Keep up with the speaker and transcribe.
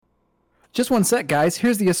Just one sec, guys.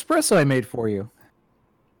 Here's the espresso I made for you.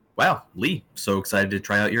 Wow, Lee, so excited to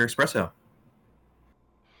try out your espresso.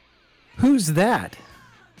 Who's that?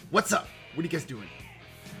 What's up? What are you guys doing?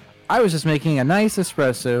 I was just making a nice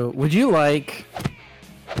espresso. Would you like...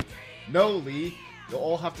 No, Lee. You'll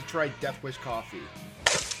all have to try Death Wish coffee.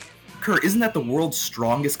 Kurt, isn't that the world's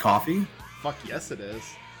strongest coffee? Fuck yes, it is.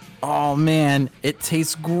 Oh, man. It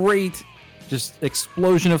tastes great. Just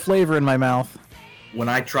explosion of flavor in my mouth. When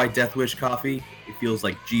I try Death Wish coffee, it feels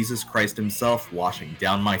like Jesus Christ himself washing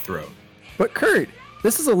down my throat. But Kurt,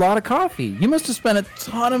 this is a lot of coffee. You must have spent a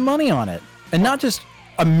ton of money on it. And not just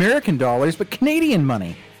American dollars, but Canadian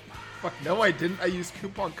money. Fuck no, I didn't. I used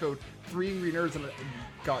coupon code 3AngryNerds and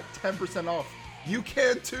got 10% off. You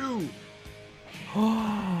can too!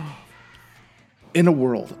 In a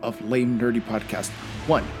world of lame, nerdy podcasts,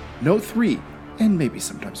 one, no three, and maybe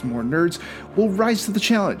sometimes more nerds will rise to the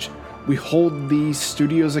challenge. We hold these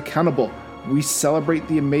studios accountable. We celebrate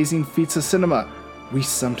the amazing feats of cinema. We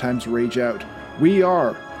sometimes rage out. We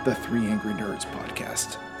are the 3 Angry Nerds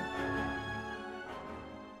podcast.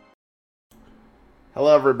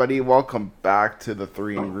 Hello, everybody. Welcome back to the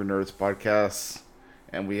 3 Angry Nerds podcast.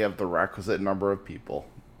 And we have the requisite number of people.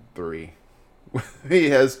 3.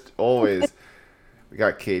 As always, we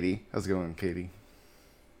got Katie. How's it going, Katie?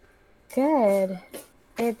 Good.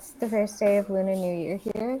 It's the first day of Lunar New Year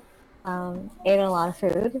here. Ate a lot of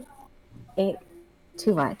food. Ate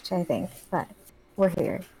too much, I think. But we're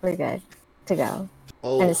here. We're good to go.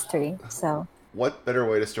 Oh, And it's 3, so... what better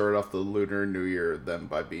way to start off the Lunar New Year than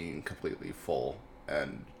by being completely full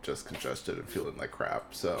and just congested and feeling like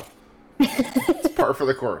crap? So it's par for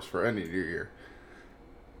the course for any New Year.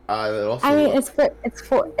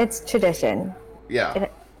 It's tradition. Yeah,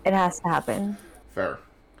 It has to happen. fair.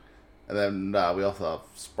 And then we also have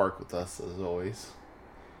Spark with us as always.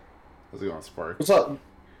 How's it going, Spark? What's up,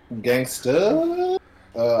 gangsta?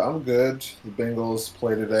 I'm good. The Bengals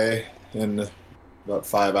play today in about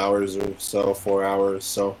 5 hours or so, 4 hours.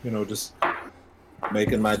 So, just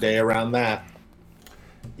making my day around that.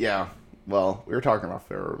 Yeah, well, we were talking off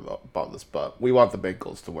there about this, but we want the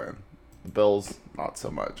Bengals to win. The Bills, not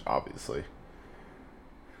so much, obviously.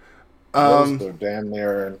 They're damn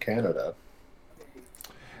near in Canada.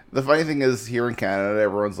 The funny thing is, here in Canada,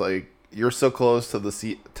 everyone's like, "You're so close to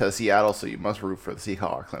to Seattle, so you must root for the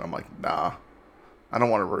Seahawks." And I'm like, "Nah, I don't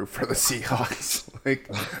want to root for the Seahawks." Like,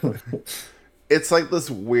 it's like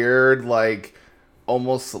this weird, like,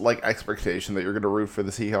 almost like expectation that you're gonna root for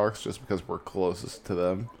the Seahawks just because we're closest to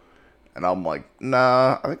them. And I'm like,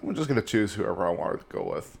 nah, I think I'm just gonna choose whoever I wanted to go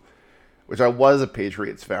with. Which I was a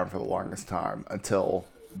Patriots fan for the longest time until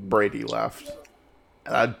Brady left.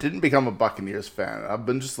 And I didn't become a Buccaneers fan. I've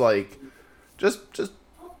been just like, just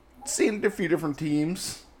seeing a few different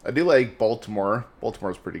teams. I do like Baltimore.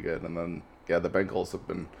 Baltimore's pretty good. And then, yeah, the Bengals have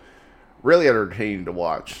been really entertaining to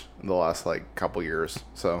watch in the last, like, couple years.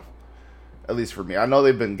 So, at least for me. I know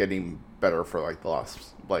they've been getting better for, like, the last,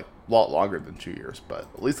 like, lot longer than 2 years. But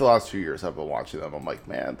at least the last 2 years I've been watching them. I'm like,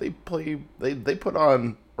 man, they put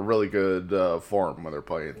on a really good form when they're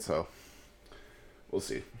playing. So, we'll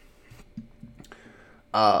see.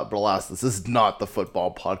 But alas, this is not the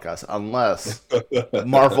football podcast unless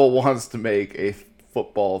Marvel wants to make a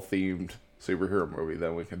football-themed superhero movie.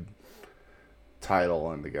 Then we can tie it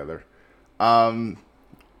all in together.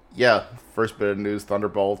 Yeah, first bit of news,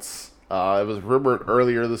 Thunderbolts. It was rumored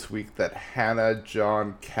earlier this week that Hannah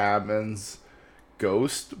John Kamen's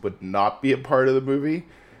ghost would not be a part of the movie.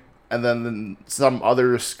 And then some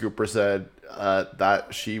other scooper said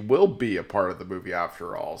that she will be a part of the movie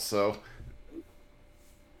after all. So...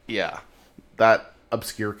 yeah, that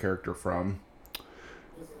obscure character from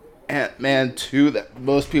Ant-Man 2 that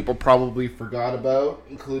most people probably forgot about,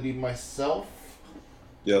 including myself.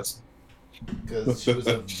 Yes. Because she was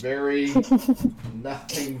a very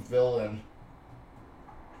nothing villain.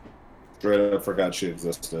 Straight up forgot she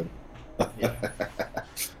existed. Yeah.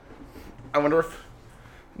 I wonder if,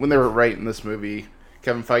 when they were writing this movie,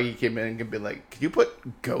 Kevin Feige came in and could be like, "Can you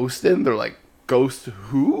put Ghost in?" They're like, "Ghost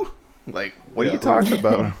who?" Like, what are you talking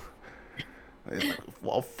about? Like,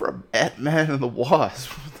 well, from Ant-Man and the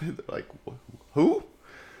Wasp. They're like, who?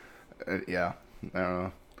 Yeah, I don't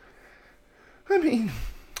know. I mean,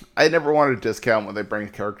 I never want to discount when they bring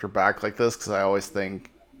a character back like this, because I always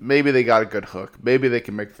think maybe they got a good hook. Maybe they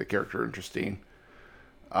can make the character interesting.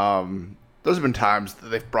 There's been times that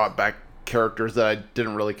they've brought back characters that I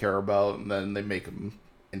didn't really care about, and then they make them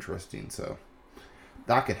interesting, so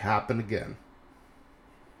that could happen again.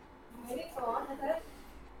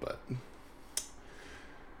 But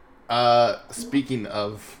speaking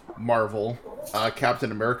of Marvel,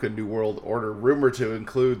 Captain America: New World Order, rumored to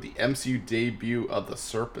include the MCU debut of the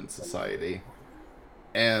Serpent Society,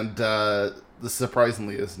 and this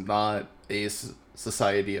surprisingly is not a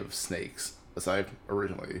society of snakes, as I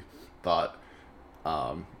originally thought.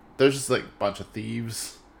 There's just like a bunch of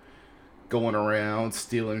thieves going around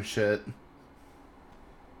stealing shit.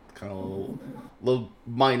 Kind of a little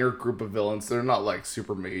minor group of villains. They're not like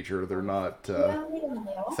super major. They're not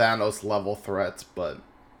Thanos level threats, but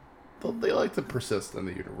they like to persist in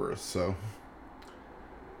the universe. So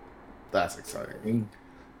that's exciting.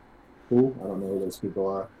 Who? I don't know who those people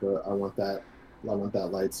are, but I want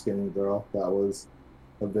that light skinned girl. That was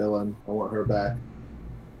a villain. I want her back.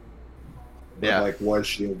 Yeah. Like, was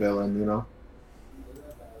she a villain? You know?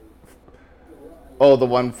 Oh, the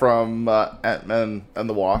one from Ant-Man and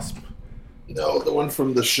the Wasp. No, the one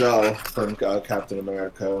from the show, from Captain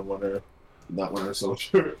America and not Winter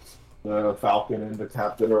Soldier, the Falcon and the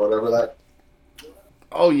Captain or whatever that.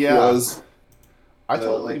 Oh yeah, was. I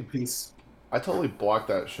totally blocked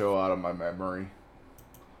that show out of my memory.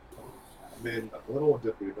 I mean, little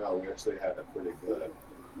did we know, we actually had it pretty good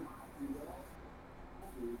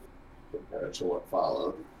compared to what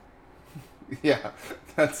followed. Yeah,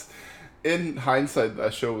 that's in hindsight.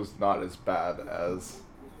 That show was not as bad as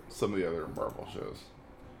some of the other Marvel shows.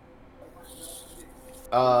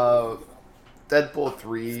 Deadpool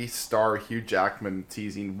 3 star Hugh Jackman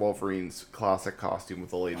teasing Wolverine's classic costume with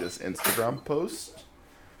the latest Instagram post.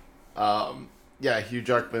 Yeah, Hugh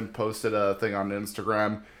Jackman posted a thing on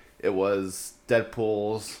Instagram. It was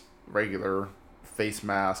Deadpool's regular face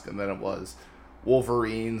mask, and then it was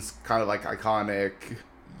Wolverine's kind of like iconic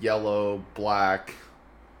yellow, black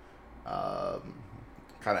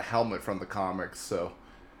kind of helmet from the comics. So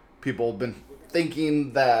people have been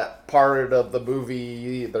thinking that part of the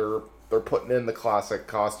movie they're putting in the classic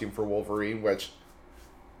costume for Wolverine, which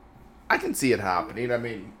I can see it happening. I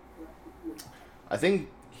mean, I think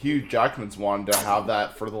Hugh Jackman's wanted to have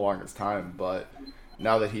that for the longest time, but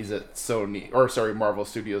now that he's at Marvel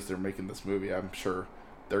Studios, they're making this movie, I'm sure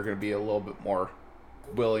they're going to be a little bit more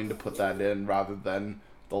willing to put that in rather than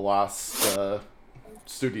the last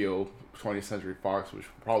studio, 20th Century Fox, which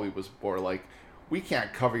probably was more like, we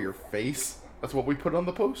can't cover your face. That's what we put on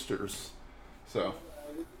the posters. So,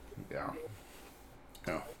 yeah.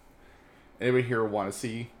 No. Anybody here want to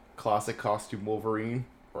see classic costume Wolverine?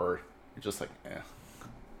 Or you're just like, eh.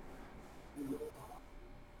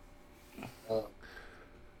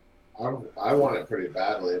 I want it pretty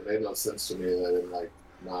badly. It made no sense to me that in like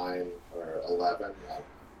 9 or 11,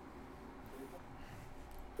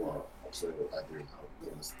 well, actually, I do know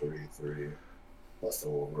it was 3 plus the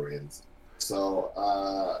Wolverines. So,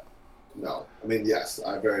 no. I mean, yes,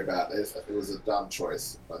 I very bad. It was a dumb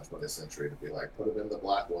choice by 20th Century to be like, put them in the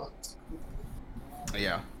black ones.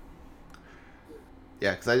 Yeah.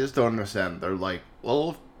 Yeah, because I just don't understand. They're like, well,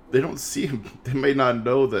 if they don't see him, they may not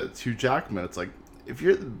know that it's Hugh Jackman. It's like, if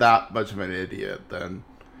you're that much of an idiot, then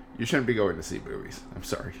you shouldn't be going to see movies. I'm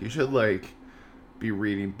sorry. You should, like, be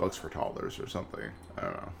reading books for toddlers or something. I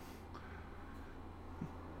don't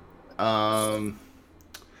know.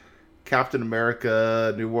 Captain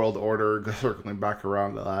America, New World Order, circling back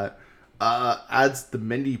around to that, adds the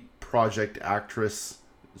Mindy Project actress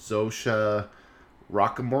Zosha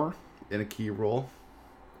Rockamore in a key role.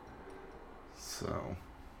 So.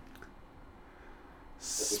 I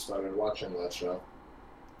just started watching that show.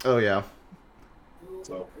 Oh, yeah.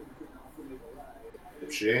 So,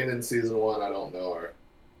 if she ain't in season 1, I don't know her.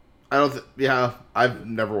 Yeah, I've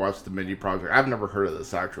never watched the Mindy Project. I've never heard of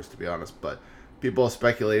this actress, to be honest, but people have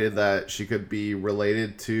speculated that she could be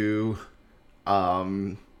related to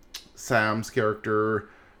Sam's character.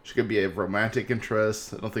 She could be a romantic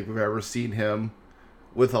interest. I don't think we've ever seen him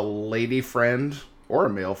with a lady friend or a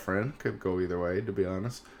male friend. Could go either way, to be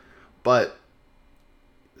honest. But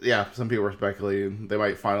yeah, some people are speculating they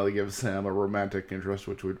might finally give Sam a romantic interest,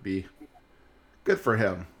 which would be good for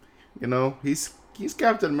him. You know, he's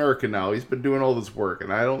Captain America now. He's been doing all this work,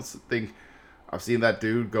 and I don't think I've seen that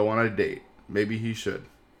dude go on a date. Maybe he should.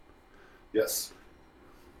 Yes.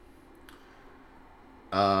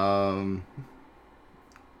 Cool.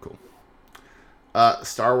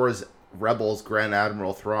 Star Wars Rebels Grand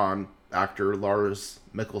Admiral Thrawn actor Lars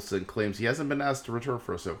Mikkelsen claims he hasn't been asked to return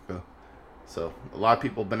for Ahsoka. So a lot of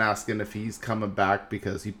people have been asking if he's coming back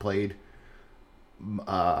because he played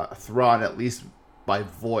Thrawn at least by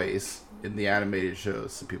voice in the animated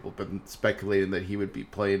shows. So people have been speculating that he would be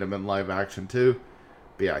playing him in live action too.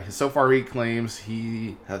 But yeah, so far he claims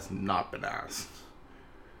he has not been asked.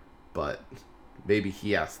 But maybe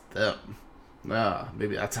he asked them.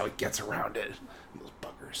 Maybe that's how he gets around it. Those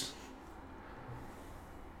buggers.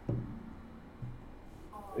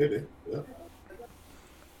 Maybe. Yeah.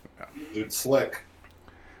 Dude, slick.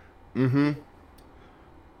 Mm-hmm.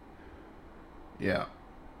 Yeah.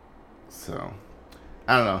 So,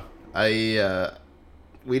 I don't know.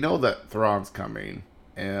 We know that Thrawn's coming,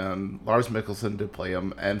 and Lars Mikkelsen did play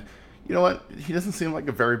him, and you know what? He doesn't seem like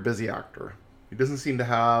a very busy actor. He doesn't seem to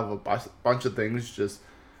have a bunch of things just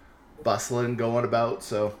bustling going about,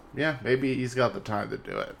 so yeah, maybe he's got the time to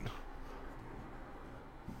do it.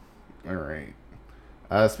 Alright.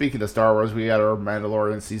 Speaking of Star Wars, we got our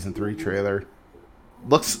Mandalorian Season 3 trailer.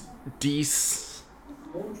 Looks decent.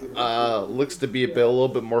 Looks to be a little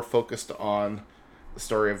bit more focused on the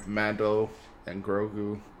story of Mando and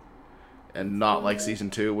Grogu, and not like Season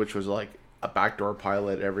 2, which was like a backdoor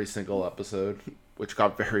pilot every single episode, which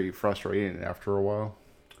got very frustrating after a while.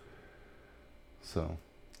 So,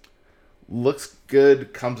 looks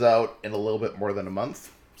good. Comes out in a little bit more than a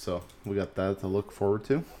month, so we got that to look forward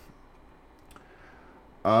to.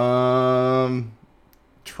 Tron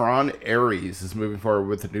Ares is moving forward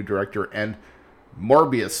with a new director, and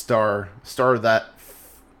Morbius star of that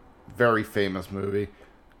very famous movie,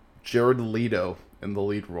 Jared Leto in the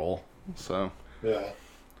lead role. So Yeah.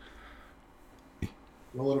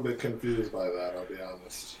 I'm a little bit confused by that, I'll be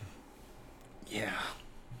honest. yeah,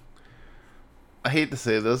 I hate to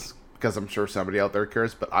say this because I'm sure somebody out there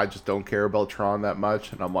cares, but I just don't care about Tron that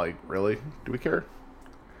much, and I'm like, really? Do we care?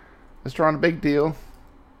 Is Tron a big deal?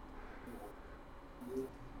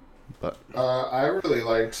 But I really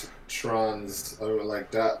liked Tron's,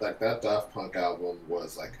 that Daft Punk album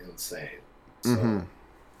was like insane. So,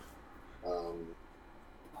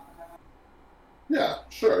 yeah,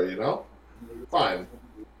 sure, fine.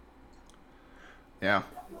 yeah,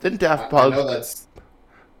 didn't Daft I Punk know that's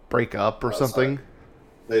break up or something?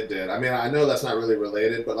 They did. I mean, I know that's not really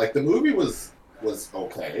related, but like the movie was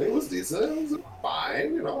okay. It was decent. It was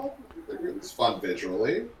fine. It was fun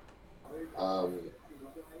visually.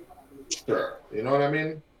 Sure. You know what I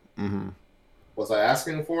mean? Mm-hmm. Was I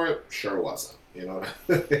asking for it? Sure wasn't. You know what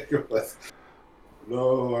I mean? It was.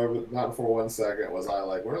 No, I was not for 1 second. Was I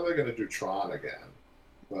like, when are they going to do Tron again?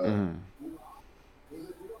 But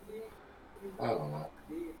I don't know.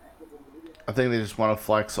 I think they just want to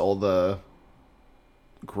flex all the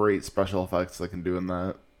great special effects they can do in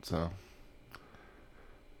that. So,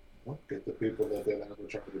 Well, get the people that didn't ever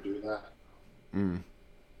try to do that.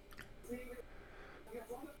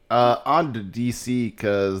 On to DC,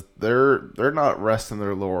 because they're not resting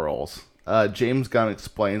their laurels. James Gunn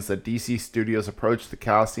explains that DC Studios' approach to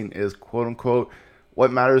casting is, quote unquote,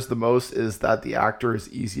 what matters the most is that the actor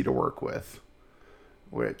is easy to work with.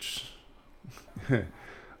 Which a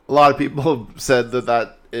lot of people have said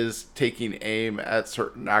that is taking aim at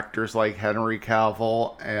certain actors like Henry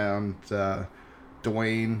Cavill and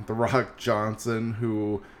Dwayne "The Rock" Johnson,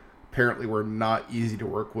 who apparently were not easy to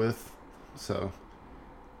work with. So,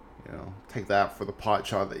 take that for the pot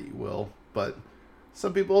shot that you will. But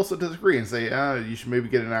some people also disagree and say, you should maybe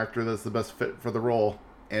get an actor that's the best fit for the role.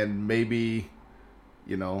 And maybe,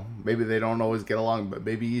 maybe they don't always get along, but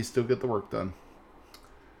maybe you still get the work done.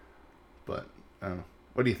 But, I don't know.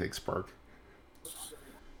 What do you think, Spark?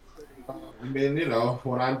 I mean,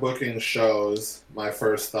 when I'm booking shows, my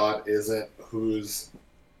first thought isn't who's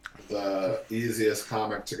the easiest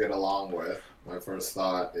comic to get along with. My first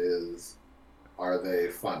thought is, are they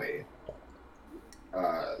funny?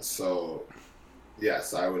 So,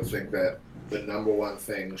 yes, I would think that the number one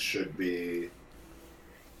thing should be,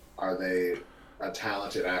 are they a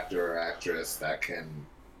talented actor or actress that can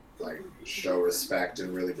show respect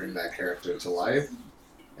and really bring that character to life?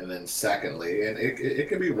 And then secondly, and it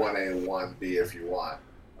can be 1A, 1B if you want,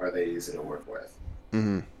 are they easy to work with?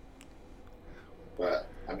 Mm-hmm. But,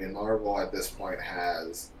 I mean, Marvel at this point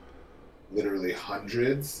has literally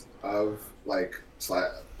hundreds of,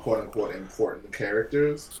 quote-unquote important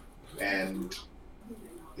characters. And,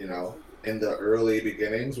 in the early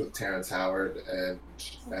beginnings with Terrence Howard and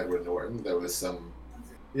Edward Norton, there was some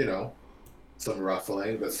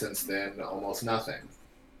ruffling, but since then, almost nothing.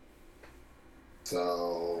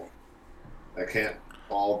 So, that can't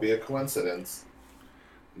all be a coincidence.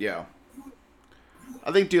 Yeah.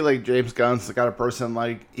 I think, too, James Gunn's the kind of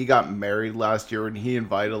person, he got married last year and he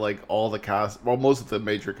invited, all the cast, well, most of the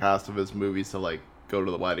major cast of his movies to, go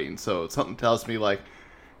to the wedding. So, something tells me,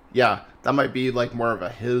 yeah, that might be, more of a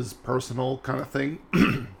his personal kind of thing.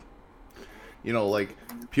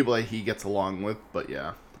 People that he gets along with. But,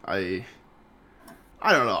 yeah, I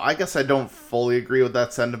don't know. I guess I don't fully agree with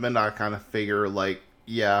that sentiment. I kind of figure,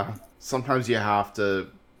 yeah, sometimes you have to,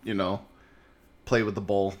 play with the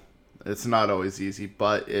bull. It's not always easy,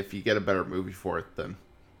 but if you get a better movie for it, then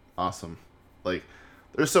awesome.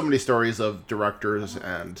 there's so many stories of directors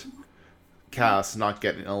and cast not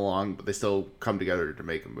getting along, but they still come together to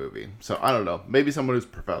make a movie. So I don't know. Maybe someone who's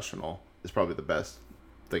professional is probably the best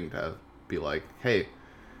thing to be like, hey,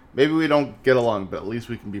 maybe we don't get along, but at least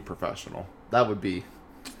we can be professional. That would be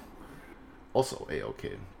also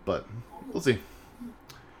a-okay, but we'll see.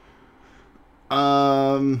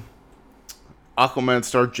 Aquaman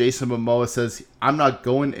star Jason Momoa says, I'm not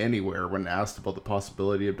going anywhere when asked about the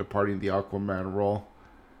possibility of departing the Aquaman role.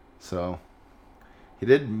 So, he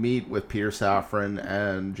did meet with Peter Safran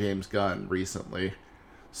and James Gunn recently.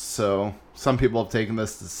 So, some people have taken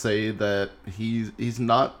this to say that he's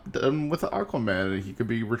not done with Aquaman. He could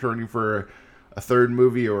be returning for a third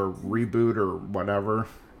movie or a reboot or whatever.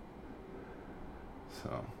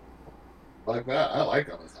 So, Like that, I like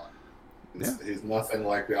Amazon. Yeah. He's nothing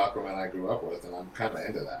like the Aquaman I grew up with, and I'm kind of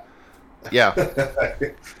into that. yeah.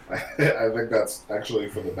 I think that's actually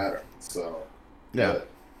for the better. So, Yeah.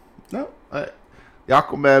 No, the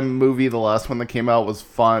Aquaman movie, the last one that came out, was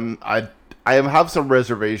fun. I have some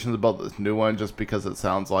reservations about this new one just because it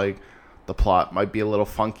sounds like the plot might be a little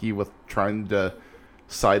funky with trying to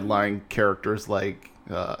sideline characters like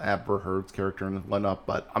Amber Heard's character and whatnot.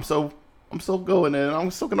 But I'm still going in.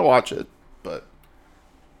 I'm still gonna watch it. But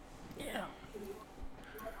yeah.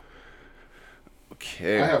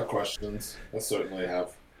 Okay. I have questions. I certainly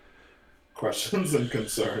have questions and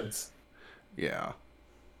concerns. Yeah.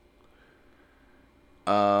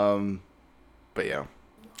 But yeah.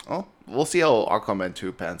 Well, we'll see how Aquaman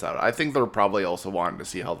 2 pans out. I think they're probably also wanting to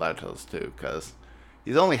see how that does too, because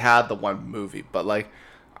he's only had the one movie. But like,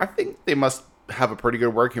 I think they must have a pretty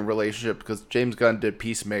good working relationship because James Gunn did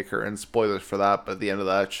Peacemaker, and spoilers for that. But at the end of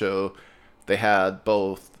that show, they had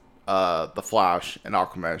both the Flash and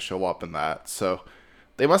Aquaman show up in that, so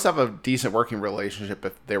they must have a decent working relationship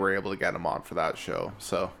if they were able to get him on for that show.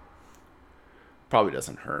 So probably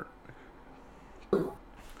doesn't hurt.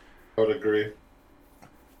 I would agree.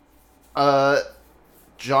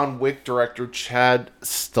 John Wick director Chad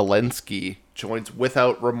Stahelski joins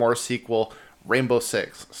Without Remorse sequel Rainbow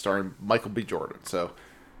Six, starring Michael B. Jordan. So,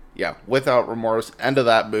 yeah, Without Remorse, end of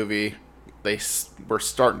that movie. They were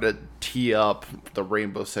starting to tee up the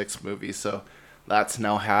Rainbow Six movie, so that's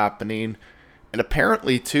now happening. And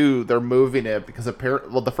apparently, too, they're moving it because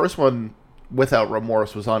the first one, Without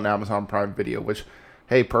Remorse, was on Amazon Prime Video, which,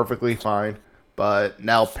 hey, perfectly fine. But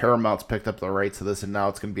now Paramount's picked up the rights to this, and now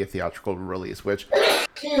it's going to be a theatrical release. Which,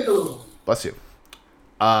 bless you.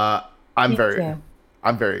 I'm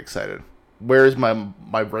very excited. Where's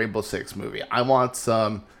my Rainbow Six movie? I want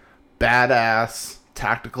some badass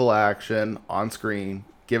tactical action on screen.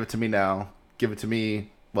 Give it to me now. Give it to me,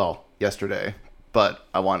 well, yesterday, but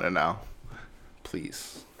I want it now.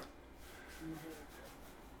 Please.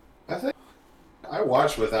 I think I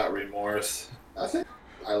watched Without Remorse. I think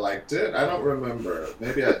I liked it. I don't remember.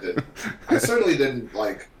 Maybe I didn't. I certainly didn't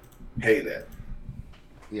hate it.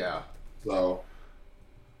 Yeah. So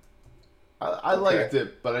I liked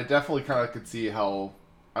it, but I definitely kind of could see how,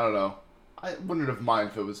 I don't know, I wouldn't have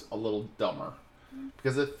minded if it was a little dumber.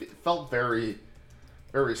 Because it felt very,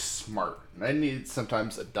 very smart. And I need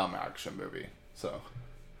sometimes a dumb action movie. So,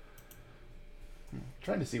 I'm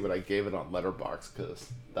trying to see what I gave it on Letterboxd,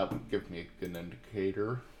 because that would give me a good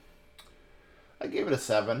indicator. I gave it a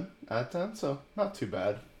 7 out of 10, so not too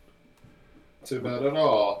bad. too bad at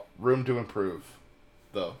all. Room to improve,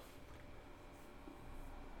 though.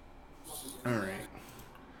 Alright.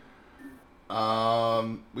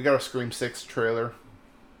 We got a Scream 6 trailer.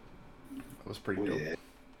 That was pretty dope. Yeah.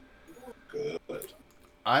 Good.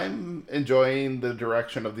 I'm enjoying the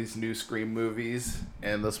direction of these new Scream movies,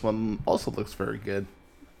 and this one also looks very good.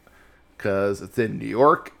 Because it's in New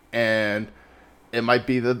York, and it might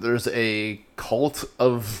be that there's a cult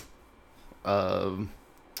of the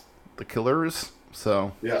killers,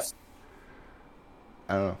 so... Yes.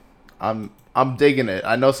 I don't know. I'm digging it.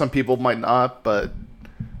 I know some people might not, but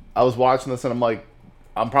I was watching this and I'm like,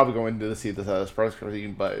 I'm probably going to see this at a press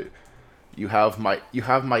screening, but you have my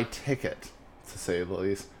ticket, to say the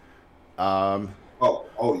least. Oh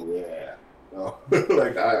yeah. No.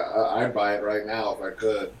 I'd buy it right now if I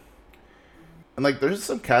could. And there's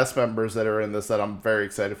some cast members that are in this that I'm very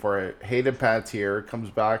excited for. Hayden Panettiere comes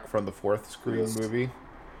back from the fourth Scream movie.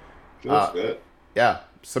 She looks good. Yeah,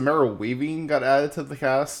 Samara Weaving got added to the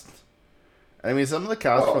cast. I mean, some of the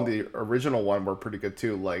cast from the original one were pretty good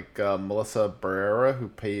too, like Melissa Barrera, who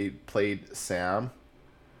played Sam.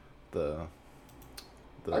 I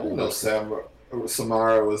didn't know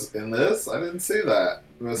Samara was in this. I didn't see that.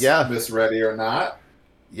 Miss Ready or Not.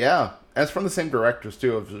 Yeah, and it's from the same directors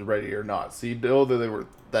too of Ready or Not, so you know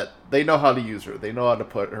that they know how to use her. They know how to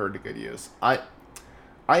put her to good use.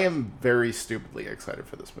 I am very stupidly excited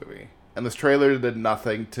for this movie. And this trailer did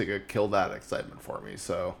nothing to kill that excitement for me.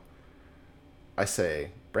 So I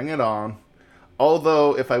say, bring it on.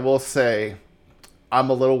 Although, if I will say, I'm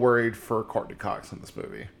a little worried for Courtney Cox in this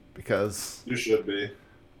movie. Because You should be.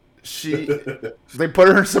 they put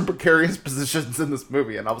her in some precarious positions in this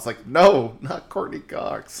movie. And I was like, no, not Courtney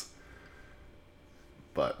Cox.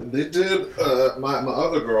 But They did my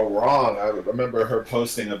other girl wrong. I remember her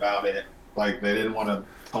posting about it. Like, they didn't want to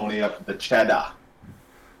pony up the cheddar.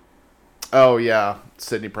 oh yeah,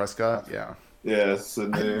 Sydney Prescott, yeah. Yeah,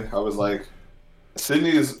 Sydney. I was like,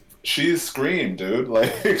 she's Scream, dude.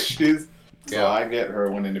 Like, she's. So Yeah. I get her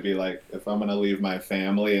wanting to be like, if I'm gonna leave my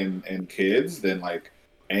family and kids, then like,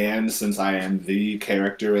 and since I am the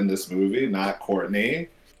character in this movie, not Courtney,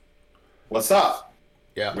 what's up?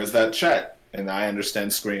 Yeah. Where's that check? And I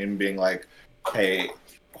understand Scream being like, hey,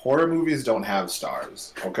 horror movies don't have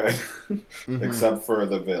stars, okay? Mhm. Except for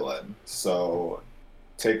the villain. So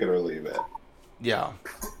take it or leave it. Yeah.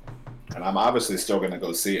 And I'm obviously still going to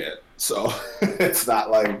go see it. So it's not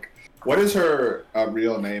like, what is her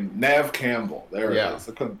real name? Nev Campbell. There Yeah. it is.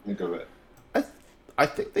 I couldn't think of it. I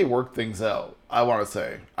think they worked things out. I want to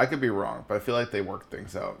say. I could be wrong, but I feel like they worked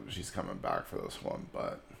things out. She's coming back for this one,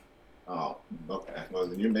 but Oh, okay. Well,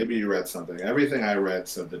 then maybe you read something. Everything I read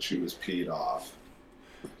said that she was peed off.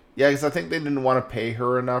 yeah, because I think they didn't want to pay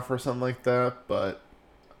her enough or something like that, but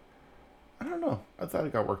I don't know. I thought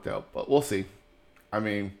it got worked out, but we'll see. I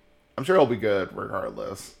mean, I'm sure it'll be good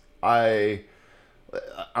regardless. I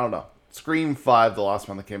don't know. Scream 5, the last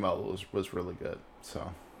one that came out, was really good.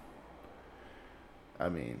 So, I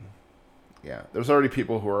mean, yeah, there's already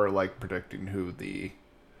people who are like predicting who the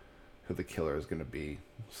killer is going to be.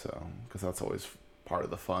 So, because that's always part of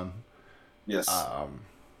the fun. Yes. I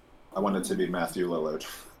I want it to be Matthew Lillard.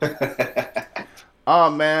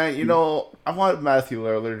 Oh man, you know, I wanted Matthew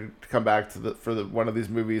Lillard to come back to one of these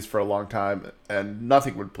movies for a long time, and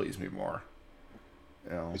nothing would please me more.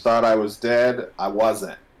 You know, You thought I was dead. I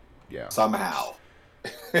wasn't. yeah, Somehow.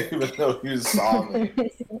 Even though you saw me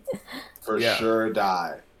for Yeah. sure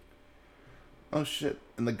die. oh shit,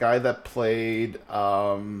 and the guy that played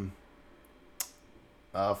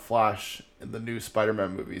Flash in the new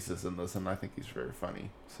Spider-Man movies is in this, and I think he's very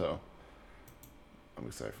funny. So I'm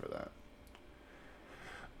excited for that.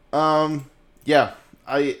 Yeah,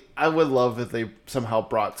 I would love if they somehow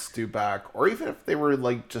brought Stu back, or even if they were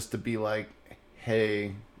like just to be like,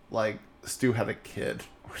 hey, like Stu had a kid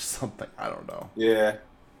or something. I don't know. Yeah.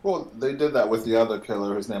 Well, they did that with the other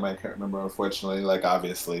killer, whose name I can't remember, unfortunately. Like,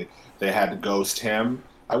 obviously, they had to ghost him.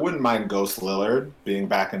 I wouldn't mind Ghost Lillard being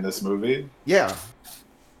back in this movie. Yeah,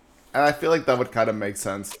 and I feel like that would kind of make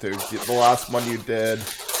sense too. The last one you did,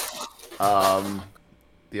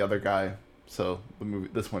 the other guy. So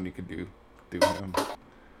this one you could do him.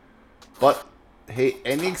 But hey,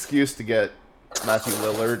 any excuse to get Matthew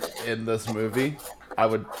Lillard in this movie, I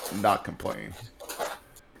would not complain.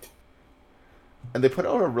 And they put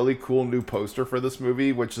out a really cool new poster for this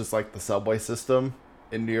movie, which is like the subway system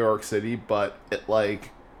in New York City, but it like,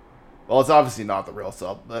 well, it's obviously not the real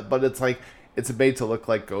sub, but it's like, it's made to look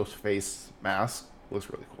like Ghostface mask. Looks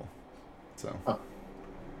really cool. So,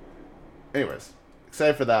 anyways,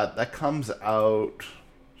 excited for that. That comes out.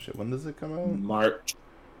 Shit, when does it come out? March.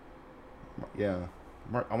 Yeah,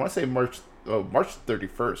 I want to say March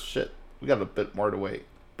 31st. Shit, we got a bit more to wait,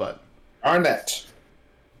 but Arnett.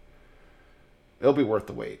 it'll be worth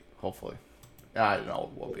the wait. Hopefully, I don't know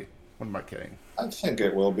it will be. What am I kidding? I think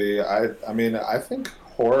it will be. I mean, I think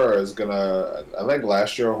horror is gonna. I think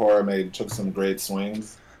last year horror took some great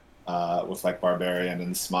swings, with like Barbarian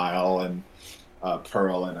and Smile and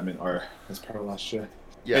Pearl, and or was Pearl last year?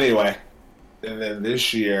 Yeah. Anyway, and then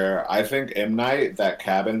this year, I think M. Night, that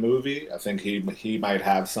Cabin movie, I think he might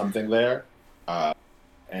have something there,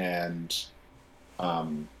 and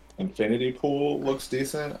Infinity Pool looks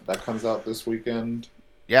decent. That comes out this weekend.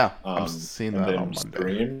 Yeah, I'm seeing and that then on Monday.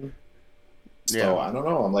 Scream. So Yeah. I don't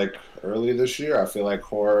know. I'm like early this year. I feel like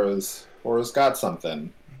horror's got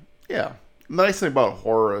something. Yeah. The nice thing about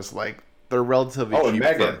horror is like they're relatively Oh, and cheap.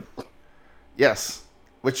 Megan. Yes,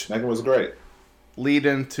 which Megan was great. lead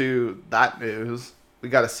into that news. We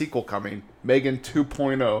got a sequel coming, Megan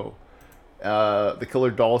 2.0. The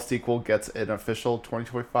Killer Doll sequel gets an official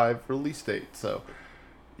 2025 release date, so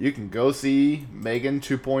you can go see Megan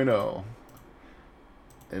 2.0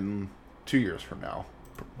 in 2 years from now.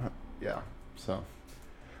 Yeah, so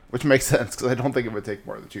which makes sense because I don't think it would take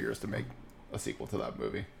more than 2 years to make a sequel to that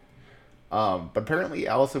movie. But apparently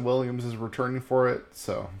Allison Williams is returning for it,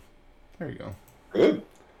 so there you go. Good.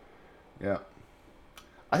 Yeah.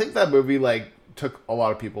 I think that movie like took a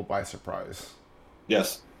lot of people by surprise.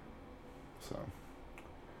 Yes. So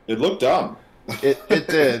It looked dumb. it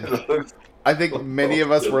did. I think many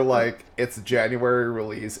of us were like, it's a January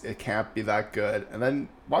release, it can't be that good. And then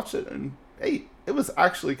watched it, and hey, it was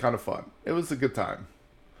actually kind of fun. It was a good time.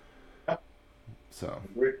 So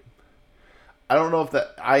I don't know if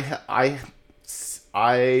that I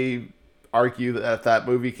argue that if that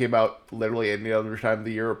movie came out literally any other time of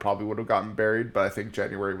the year, it probably would have gotten buried. But I think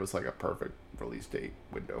January was like a perfect release date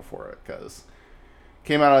window for it, because it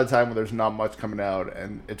came out at a time where there's not much coming out,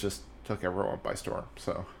 and it just took everyone by storm.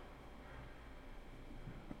 So.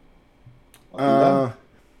 Yeah.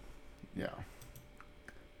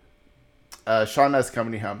 Sean S.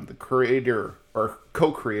 Cunningham, the creator or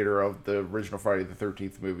co-creator of the original Friday the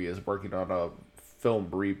 13th movie, is working on a film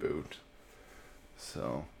reboot.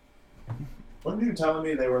 So. Weren't you telling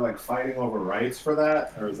me they were like fighting over rights for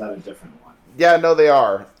that, or is that a different one? Yeah, no, they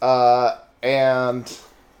are. And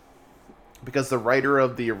because the writer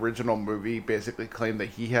of the original movie basically claimed that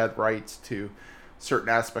he had rights to certain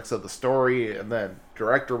aspects of the story, and then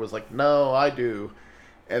director was like, no, I do.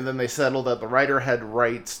 And then they settled that the writer had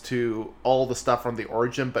rights to all the stuff from the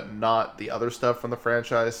origin, but not the other stuff from the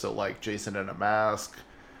franchise, so like Jason in a Mask,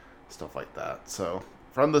 stuff like that. So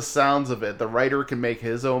from the sounds of it, the writer can make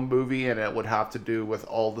his own movie, and it would have to do with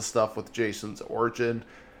all the stuff with Jason's origin.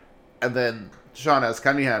 And then Sean S.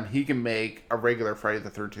 Cunningham, he can make a regular Friday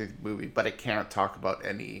the 13th movie, but it can't talk about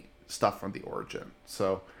any stuff from the origin.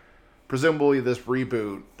 So presumably this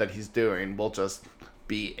reboot that he's doing will just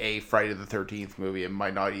be a Friday the 13th movie and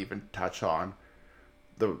might not even touch on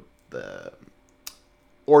the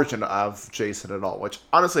origin of Jason at all, which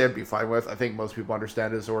honestly I'd be fine with. I think most people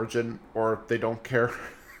understand his origin, or they don't care.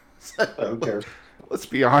 I don't care. Let's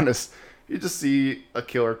be honest. You just see a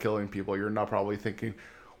killer killing people, you're not probably thinking,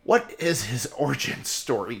 what is his origin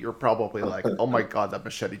story? You're probably like, oh my god, that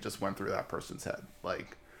machete just went through that person's head.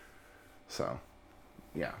 Like, so,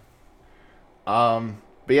 yeah.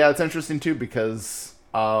 But yeah, it's interesting too, because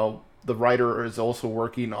the writer is also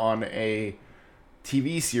working on a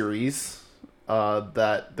TV series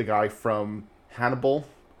that the guy from Hannibal,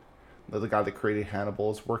 the guy that created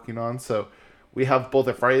Hannibal, is working on. So we have both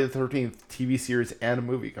a Friday the 13th TV series and a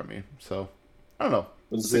movie coming. So I don't know.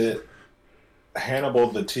 Was it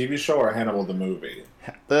Hannibal the TV show or Hannibal the movie?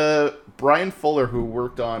 The Brian Fuller, who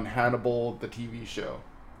worked on Hannibal the TV show.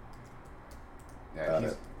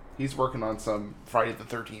 Yeah, he's working on some Friday the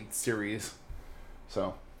 13th series.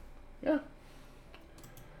 So, yeah.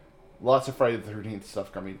 Lots of Friday the 13th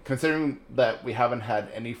stuff coming. Considering that we haven't had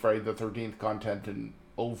any Friday the 13th content in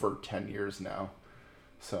over 10 years now.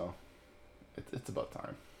 So, it's about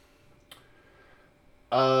time.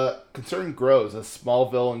 Concerning Grows, a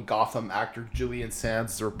Smallville and Gotham actor Julian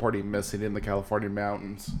Sands is reporting missing in the California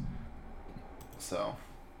mountains. So,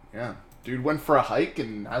 yeah. Dude went for a hike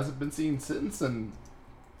and hasn't been seen since, and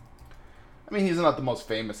I mean, he's not the most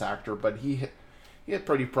famous actor, but he had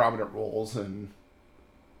pretty prominent roles in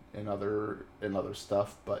other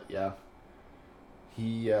stuff. But yeah,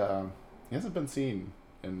 he hasn't been seen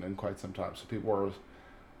in quite some time. So people are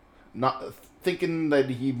not thinking that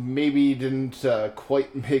he maybe didn't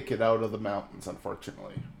quite make it out of the mountains,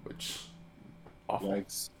 unfortunately, which awful.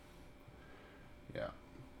 Yikes. Yeah,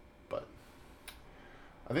 but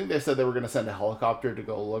I think they said they were going to send a helicopter to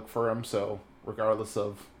go look for him. So regardless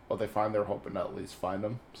of what they find, they're hoping to at least find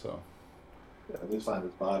him. So Yeah, they find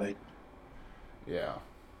his body. yeah,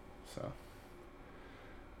 so.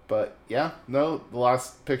 But yeah, no, the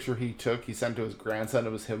last picture he took, he sent to his grandson.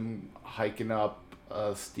 It was him hiking up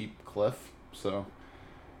a steep cliff. So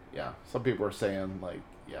yeah, some people are saying like,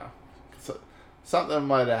 yeah, so something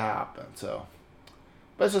might have happened. So,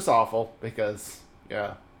 but it's just awful because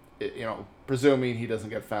yeah, presuming he doesn't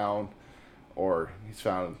get found, or he's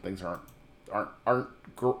found and things aren't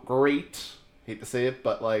great. Hate to say it,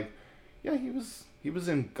 but like, yeah, he was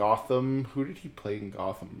in Gotham. Who did he play in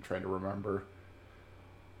Gotham? I'm trying to remember.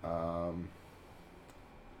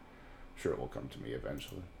 Sure, it will come to me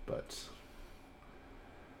eventually, but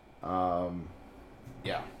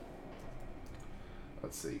yeah.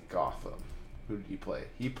 Let's see, Gotham. Who did he play?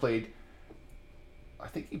 He played, I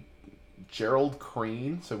think Gerald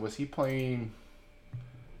Crane. So was he playing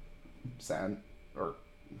or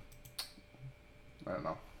I don't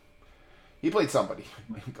know. He played somebody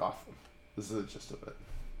in Gotham. This is the gist of it.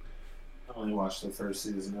 I only watched the first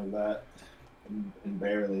season of that, and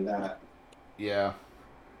barely that. Yeah.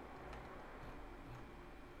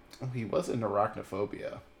 Oh, he was in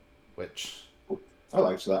Arachnophobia, which I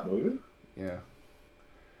liked that movie. yeah.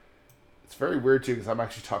 It's very weird too, because I'm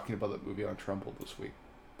actually talking about that movie on Trumbull this week,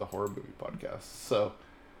 the horror movie podcast. So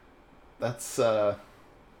that's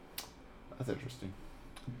That's interesting.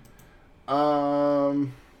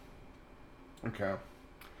 Okay.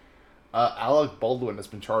 Alec Baldwin has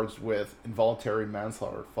been charged with involuntary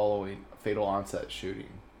manslaughter following a fatal onset shooting.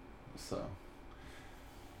 So,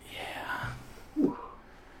 yeah.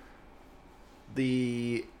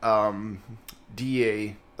 The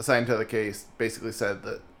DA assigned to the case basically said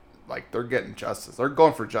that, like, they're getting justice. They're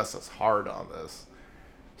going for justice hard on this.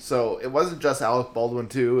 So it wasn't just Alec Baldwin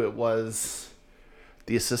too. It was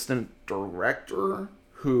the assistant director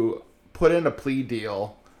who put in a plea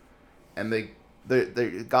deal, and they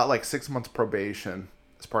got like 6 months probation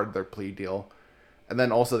as part of their plea deal, and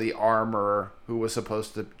then also the armorer who was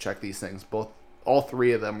supposed to check these things. All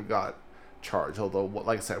three of them got charged, although,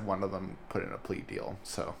 like I said, one of them put in a plea deal.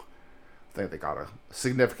 So I think they got a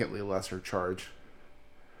significantly lesser charge.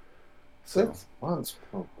 So 6 months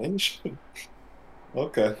probation.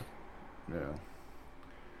 Okay. yeah,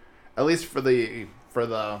 at least for the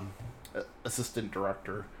assistant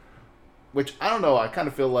director, which I don't know. I kind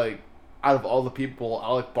of feel like out of all the people,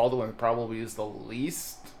 Alec Baldwin probably is the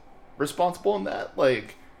least responsible in that.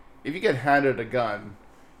 Like, if you get handed a gun,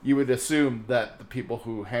 you would assume that the people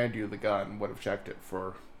who hand you the gun would have checked it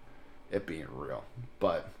for it being real.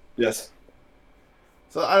 But Yes.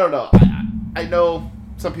 so I don't know. I know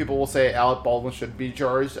some people will say Alec Baldwin should be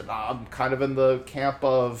charged, and I'm kind of in the camp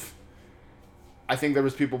of I think there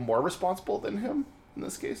was people more responsible than him in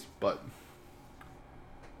this case. But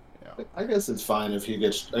yeah, I guess it's fine if he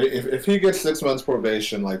gets if he gets 6 months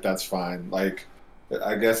probation. Like, that's fine. Like,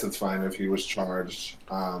 I guess it's fine if he was charged.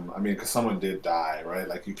 I mean, because someone did die, right?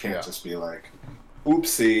 Like, you can't just be like,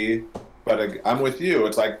 oopsie. But I'm with you.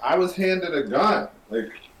 It's like, I was handed a gun.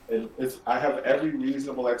 Like, I have every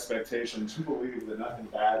reasonable expectation to believe that nothing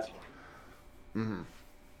bad's going to happen. mm-hmm.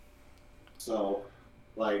 So,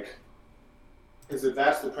 like, because if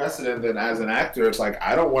that's the precedent, then as an actor, it's like,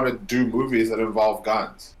 I don't want to do movies that involve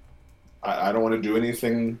guns. I don't want to do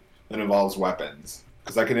anything that involves weapons,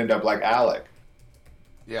 because I can end up like Alec.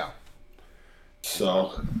 yeah.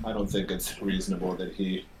 So I don't think it's reasonable that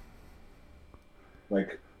he,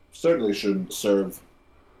 like, certainly shouldn't serve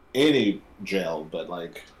any jail, but,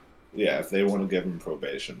 like, yeah, if they want to give him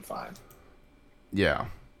probation, fine. Yeah.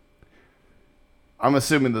 I'm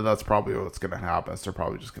assuming that that's probably what's going to happen. So they're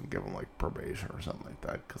probably just going to give him, like, probation or something like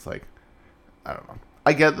that. Because, like, I don't know.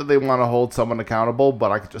 I get that they want to hold someone accountable,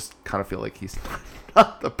 but I just kind of feel like he's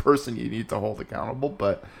not the person you need to hold accountable.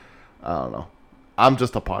 But I don't know. I'm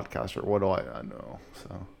just a podcaster. What do I know?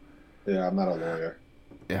 So Yeah, I'm not a lawyer.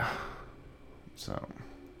 yeah. So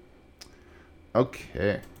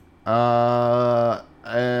okay.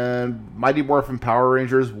 And Mighty Morphin Power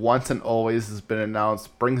Rangers Once and Always has been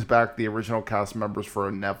announced. Brings back the original cast members for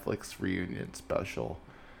a Netflix reunion special.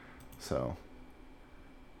 So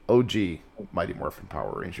OG Mighty Morphin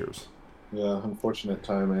Power Rangers. Yeah, unfortunate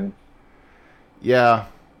timing. Yeah.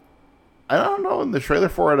 I don't know. In the trailer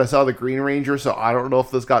for it, I saw the Green Ranger, so I don't know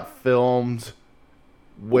if this got filmed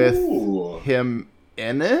with Ooh. him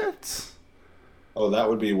in it. Oh, that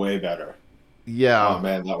would be way better. Yeah. Oh,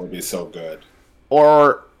 man, that would be so good.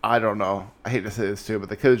 Or, I don't know. I hate to say this too, but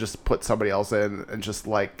they could have just put somebody else in and just,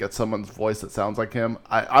 like, get someone's voice that sounds like him.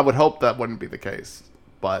 I would hope that wouldn't be the case.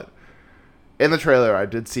 But in the trailer, I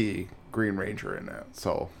did see Green Ranger in it.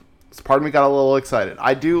 So, part of me got a little excited.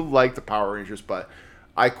 I do like the Power Rangers, but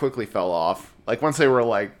I quickly fell off. Like, once they were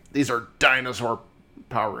like, these are dinosaur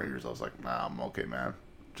Power Rangers, I was like, nah, I'm okay, man.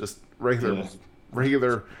 Just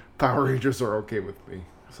regular Power Rangers are okay with me.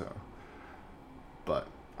 So, but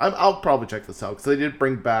I'll probably check this out because they did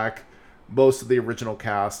bring back most of the original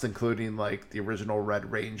cast, including, like, the original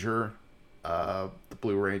Red Ranger, the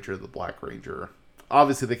Blue Ranger, the Black Ranger.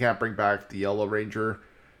 Obviously, they can't bring back the Yellow Ranger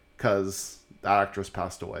because that actress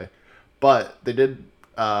passed away. But they did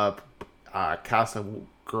cast a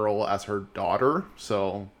girl as her daughter,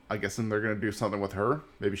 so I guess then they're going to do something with her.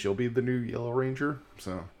 Maybe she'll be the new Yellow Ranger.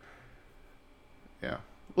 So, yeah,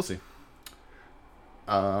 we'll see.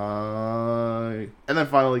 And then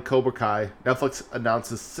finally, Cobra Kai. Netflix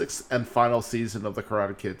announces 6th and final season of the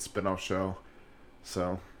Karate Kid spin-off show.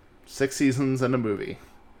 So, 6 seasons and a movie.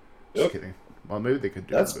 Just kidding. Well, maybe they could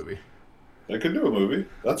do a movie. They could do a movie.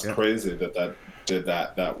 That's crazy that did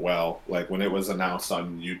that well. Like, when it was announced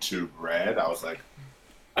on YouTube Red, I was like,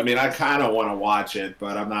 I mean, I kind of want to watch it,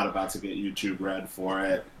 but I'm not about to get YouTube Red for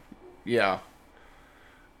it. Yeah.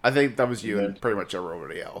 I think that was you and pretty much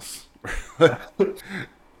everybody else.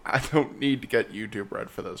 I don't need to get YouTube Red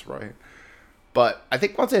for this, right? But I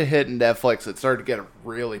think once it hit Netflix, it started to get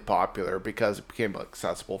really popular because it became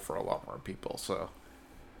accessible for a lot more people. So,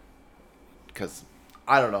 because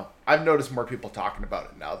I don't know, I've noticed more people talking about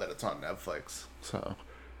it now that it's on Netflix. So,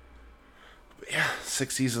 Yeah,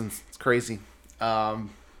 6 seasons. It's crazy.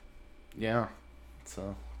 Yeah.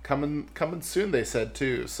 So coming soon, they said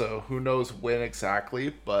too. So who knows when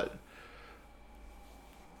exactly, but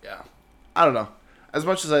yeah, I don't know. As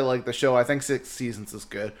much as I like the show, I think 6 seasons is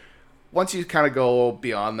good. Once you kind of go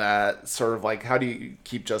beyond that, sort of like, how do you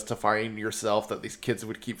keep justifying yourself that these kids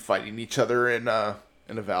would keep fighting each other in a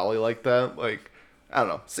valley like that? Like, I don't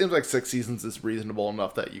know. Seems like 6 seasons is reasonable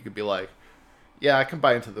enough that you could be like, yeah, I can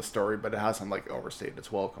buy into the story, but it hasn't like overstayed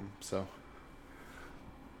its welcome. So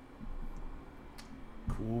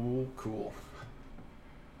cool.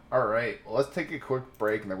 All right, well, let's take a quick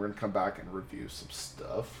break, and then we're gonna come back and review some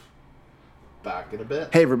stuff. Back in a bit.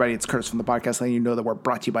 Hey everybody, it's Curtis from the podcast letting you know that we're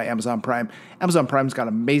brought to you by Amazon Prime. Amazon Prime's got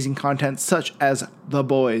amazing content such as The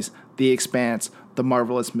Boys, The Expanse, The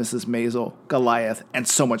Marvelous Mrs. Maisel, Goliath, and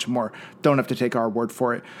so much more. Don't have to take our word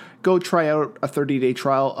for it. Go try out a 30-day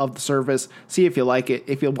trial of the service. See if you like it.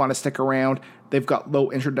 If you want to stick around, they've got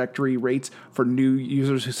low introductory rates for new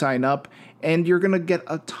users who sign up. And you're going to get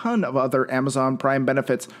a ton of other Amazon Prime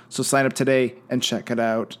benefits. So sign up today and check it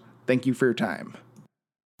out. Thank you for your time.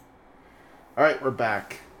 All right, we're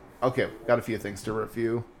back. Okay, got a few things to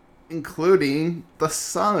review, including The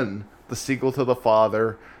Son, the sequel to The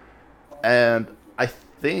Father. And I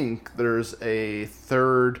think there's a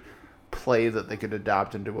third play that they could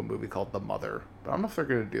adapt into a movie called The Mother. But I don't know if they're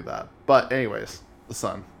going to do that. But anyways, The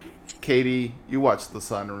Son. Katie, you watched The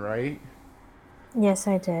Son, right? Yes,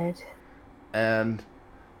 I did. And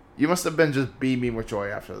you must have been just beaming with joy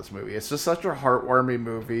after this movie. It's just such a heartwarming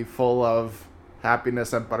movie full of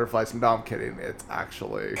happiness and butterflies. No, I'm kidding. It's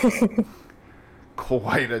actually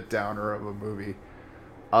quite a downer of a movie.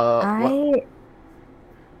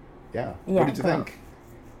 Yeah. What did you think?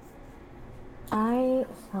 I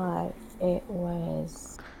thought it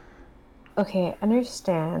was okay.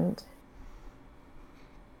 Understand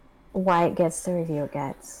why it gets the review it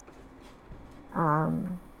gets.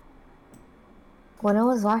 When I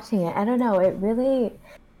was watching it, I don't know. It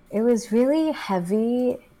was really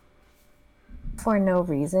heavy for no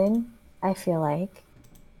reason. I feel like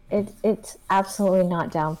it's absolutely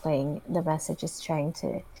not downplaying the message it's trying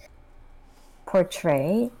to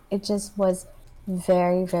portray. It just was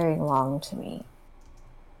very, very long to me.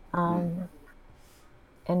 And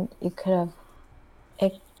it could have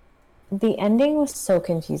the ending was so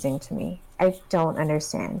confusing to me. I don't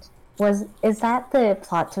understand. Is that the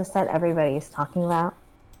plot twist that everybody is talking about?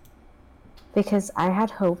 Because I had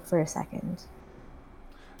hope for a second.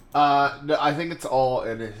 No, I think it's all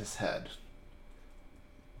in his head.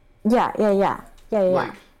 Yeah.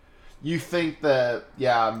 Like, you think that,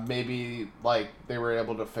 yeah, maybe, like, they were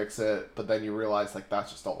able to fix it, but then you realize, like,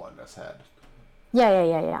 that's just all in his head.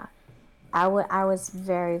 Yeah. I was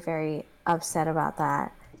very, very upset about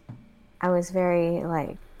that. I was very,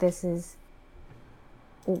 like, this is...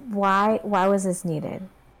 Why was this needed?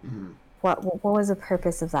 Mm-hmm. What was the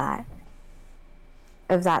purpose of that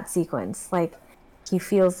sequence? Like, he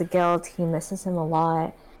feels the guilt, he misses him a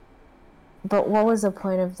lot, but what was the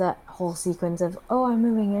point of that whole sequence of, oh, I'm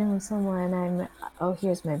moving in with someone,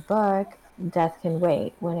 here's my book, death can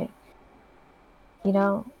wait, when it,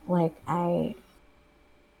 like, I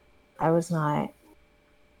was not,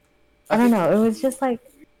 I don't know, it was just like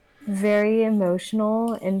very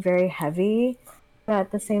emotional and very heavy. But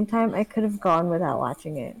at the same time, I could have gone without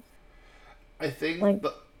watching it. I think like,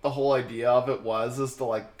 the whole idea of it is to,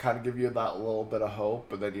 like, kind of give you that little bit of hope,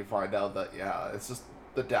 but then you find out that, yeah, it's just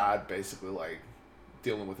the dad basically, like,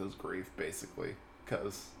 dealing with his grief, basically,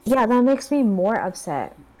 because... Yeah, that makes me more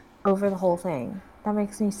upset over the whole thing. That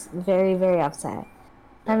makes me very, very upset.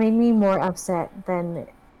 That made me more upset than...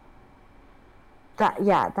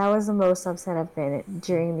 that was the most upset I've been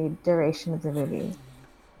during the duration of the movie.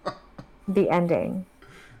 The ending.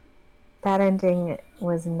 That ending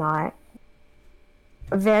was not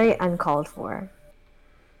very uncalled for.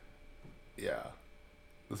 Yeah.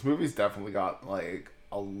 This movie's definitely got, like,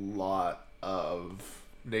 a lot of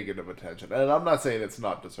negative attention. And I'm not saying it's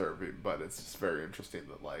not deserving, but it's just very interesting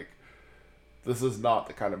that, like, this is not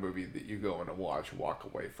the kind of movie that you go in and walk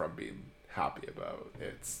away from being happy about.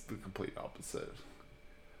 It's the complete opposite.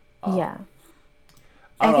 Yeah.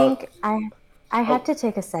 I think I had to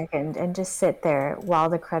take a second and just sit there while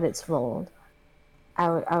the credits rolled. I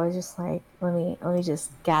was just like, let me just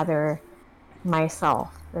gather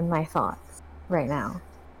myself and my thoughts right now.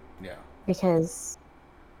 Yeah. Because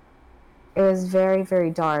it was very, very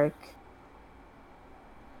dark.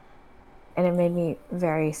 And it made me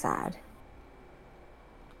very sad.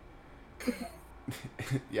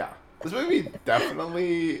 Yeah. This movie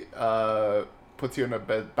definitely puts you in a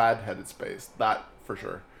bad headed space. That for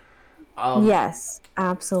sure. Yes,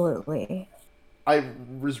 absolutely. I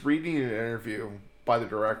was reading an interview by the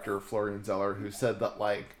director Florian Zeller who said that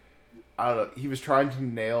like I don't know, he was trying to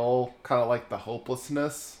nail kind of like the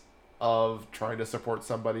hopelessness of trying to support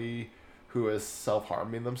somebody who is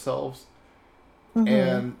self-harming themselves.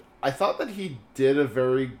 And I thought that he did a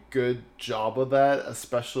very good job of that,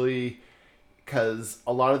 especially because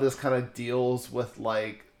a lot of this kind of deals with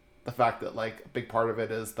like the fact that like a big part of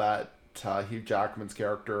it is that Hugh Jackman's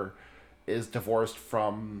character is divorced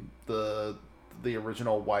from the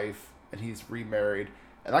original wife and he's remarried,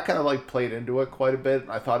 and that kind of like played into it quite a bit.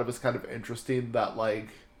 And I thought it was kind of interesting that like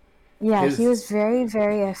he was very,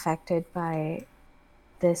 very affected by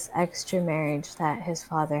this extra marriage that his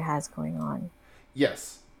father has going on.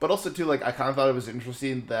 Yes, but also too like I kind of thought it was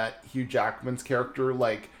interesting that Hugh Jackman's character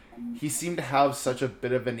like he seemed to have such a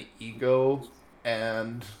bit of an ego,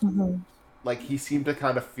 and like he seemed to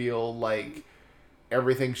kind of feel like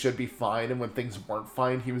everything should be fine, and when things weren't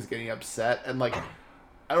fine he was getting upset. And like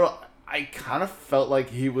I don't know, I kind of felt like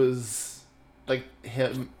he was like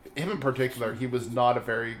him in particular, he was not a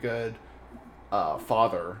very good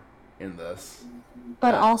father in this.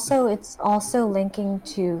 But also, it's also linking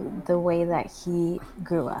to the way that he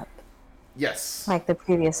grew up, Yes. like the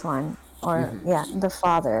previous one, or the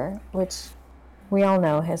father, which we all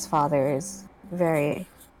know his father is very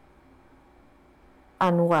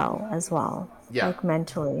unwell as well, like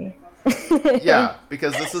mentally. Yeah,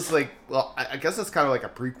 because this is like, well, I guess it's kind of like a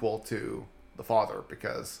prequel to The Father,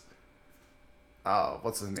 because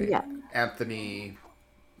what's his name? Yeah. Anthony,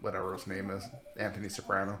 whatever his name is, Anthony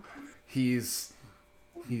Soprano. He's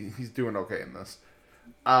doing okay in this.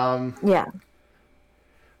 Yeah.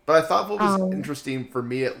 But I thought what was interesting for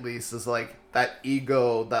me at least is like that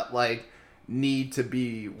ego, that like need to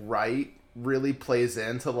be right really plays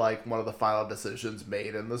into like one of the final decisions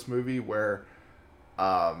made in this movie where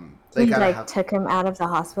they he kind like of took him out of the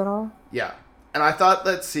hospital. Yeah. And I thought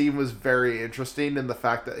that scene was very interesting in the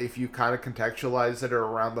fact that if you kind of contextualize it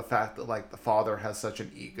around the fact that like the father has such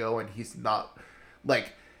an ego and he's not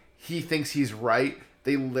like he thinks he's right.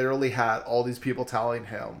 They literally had all these people telling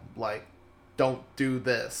him like, don't do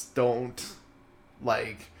this, don't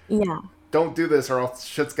do this or else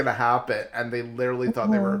shit's gonna happen. And they literally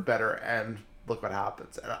thought they were better, and look what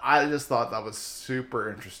happens. And I just thought that was super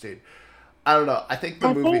interesting. I don't know. I think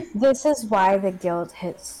the movie. I think this is why the guilt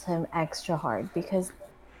hits him extra hard, because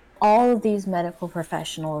all of these medical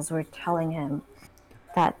professionals were telling him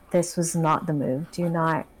that this was not the move. Do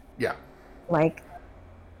not, like,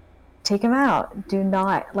 take him out. Do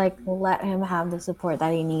not, like, let him have the support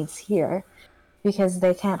that he needs here, because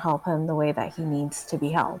they can't help him the way that he needs to be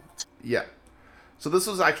helped. Yeah. So this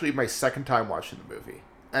was actually my second time watching the movie.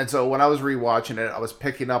 And so when I was rewatching it, I was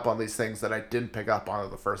picking up on these things that I didn't pick up on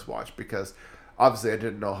in the first watch, because obviously I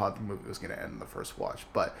didn't know how the movie was going to end in the first watch.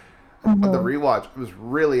 But on the rewatch, it was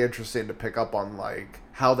really interesting to pick up on like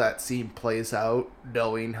how that scene plays out,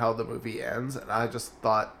 knowing how the movie ends. And I just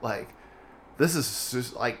thought like, this is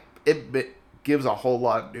just like, it gives a whole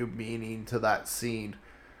lot of new meaning to that scene.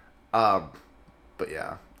 But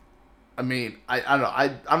yeah, I mean, I don't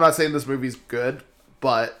know. I'm not saying this movie's good,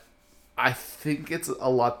 but I think it's a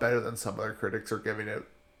lot better than some other critics are giving it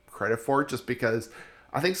credit for, just because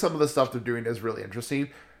I think some of the stuff they're doing is really interesting.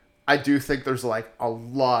 I do think there's like a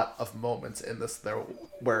lot of moments in this there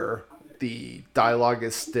where the dialogue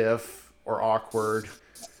is stiff or awkward.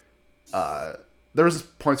 There was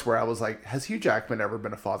points where I was like, has Hugh Jackman ever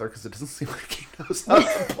been a father? Because it doesn't seem like he knows how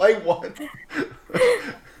to play one.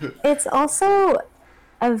 It's also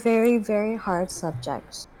a very, very hard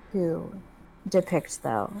subject to depict,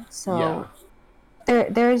 though. So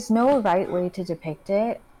there's no right way to depict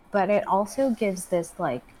it, but it also gives this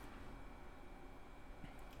like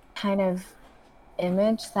kind of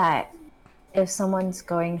image that if someone's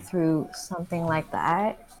going through something like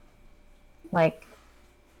that, like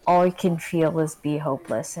all you can feel is be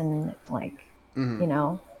hopeless and like you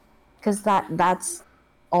know, because that's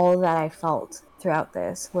all that I felt throughout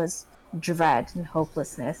this was dread and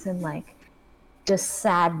hopelessness and like just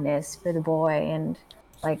sadness for the boy, and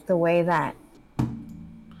like the way that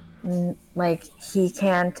like he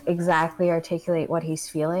can't exactly articulate what he's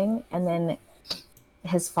feeling, and then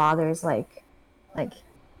his father's like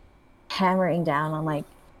hammering down on like,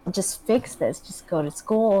 just fix this, just go to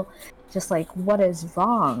school, just like what is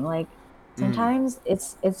wrong. Like sometimes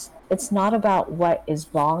it's not about what is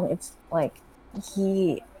wrong, it's like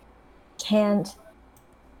he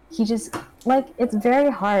just like, it's very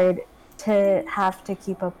hard to have to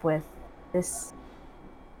keep up with this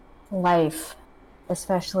life,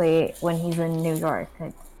 especially when he's in New York.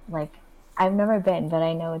 Like I've never been, but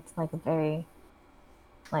I know it's like a very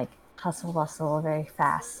like hustle bustle, a very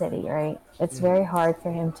fast city, right? It's very hard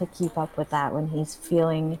for him to keep up with that when he's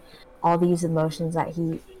feeling all these emotions that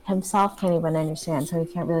he himself can't even understand, so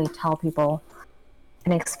he can't really tell people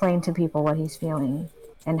and explain to people what he's feeling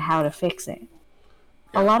and how to fix it.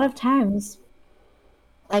 A lot of times,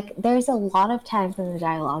 like, there's a lot of times in the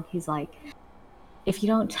dialogue he's like, if you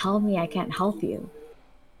don't tell me, I can't help you.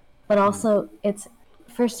 But also, it's,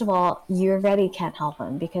 first of all, you already can't help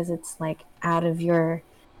him because it's like out of your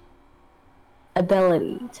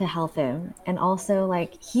ability to help him. And also,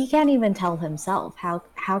 like, he can't even tell himself.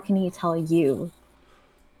 How can he tell you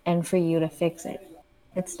and for you to fix it?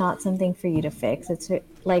 It's not something for you to fix. It's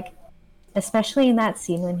like, especially in that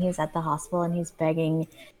scene when he's at the hospital and he's begging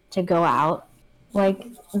to go out. Like,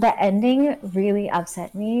 the ending really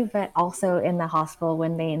upset me, but also in the hospital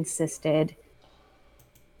when they insisted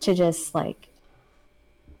to just, like,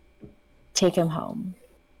 take him home.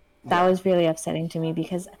 That was really upsetting to me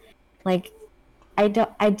because, like,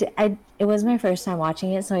 it was my first time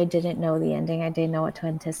watching it, so I didn't know the ending. I didn't know what to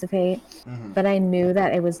anticipate, but I knew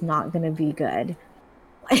that it was not going to be good.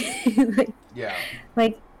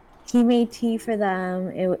 Like, he made tea for them.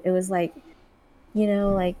 It was like, you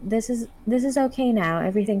know, like, this is okay now.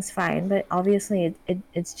 Everything's fine, but obviously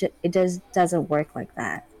it doesn't work like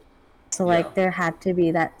that. So like, there had to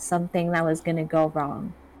be something that was going to go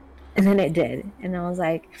wrong, and then it did, and I was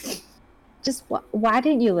like, just why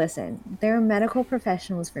didn't you listen? They're medical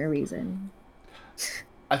professionals for a reason.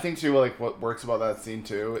 I think too, like, what works about that scene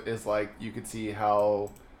too is, like, you could see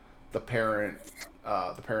how the parents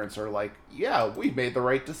are like, yeah, we made the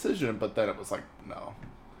right decision, but then it was like, no.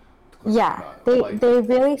 Yeah, not. they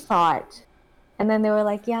really thought, and then they were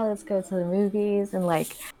like, yeah, let's go to the movies, and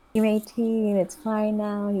like, he made tea and it's fine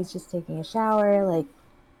now. He's just taking a shower. Like,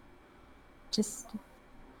 just,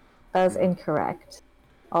 that was incorrect.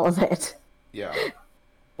 All of it. Yeah.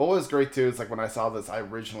 What was great too is, like, when I saw this, I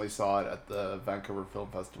originally saw it at the Vancouver Film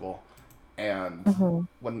Festival, and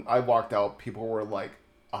when I walked out, people were like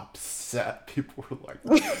upset. People were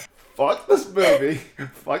like, fuck this movie.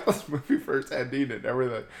 Fuck this movie for its ending and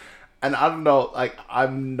everything. And I don't know, like,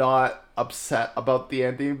 I'm not upset about the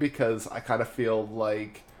ending because I kind of feel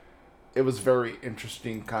like it was very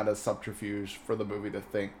interesting kind of subterfuge for the movie to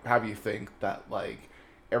have you think that, like,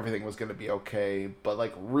 everything was going to be okay. But,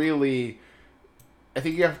 like, really, I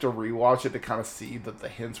think you have to rewatch it to kind of see that the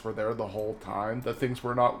hints were there the whole time, that things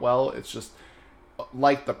were not well. It's just,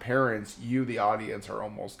 like the parents, you, the audience, are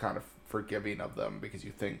almost kind of forgiving of them because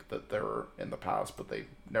you think that they were in the past, but they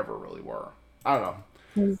never really were. I don't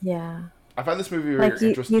know. Yeah. I find this movie very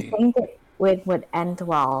interesting. You think it would end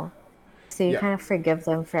well, so you kind of forgive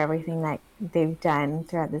them for everything that they've done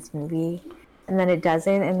throughout this movie, and then it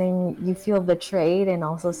doesn't, and then you feel betrayed and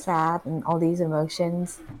also sad and all these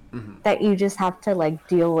emotions that you just have to, like,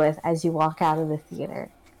 deal with as you walk out of the theater.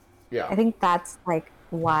 Yeah. I think that's, like,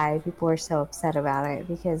 why people are so upset about it,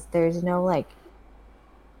 because there's no like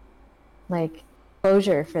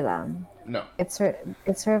closure for them. No. It's sort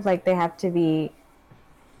of like they have to be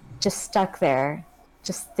just stuck there,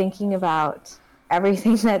 just thinking about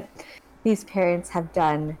everything that these parents have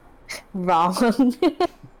done wrong.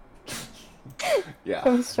 Yeah.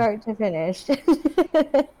 From start to finish.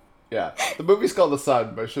 Yeah. The movie's called The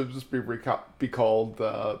Son, but it should just be called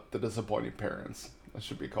The Disappointing Parents. That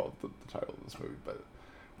should be called the title of this movie, but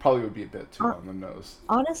probably would be a bit too on the nose.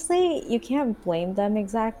 Honestly, you can't blame them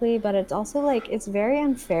exactly, but it's also like, it's very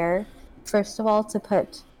unfair, first of all, to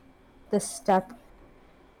put the step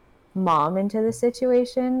mom into the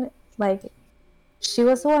situation. Like, she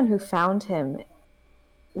was the one who found him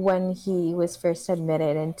when he was first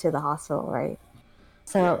admitted into the hospital, right?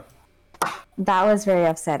 So that was very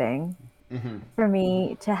upsetting for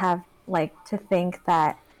me to have, like, to think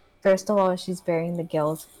that, first of all, she's bearing the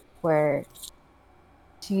guilt where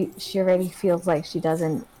she already feels like she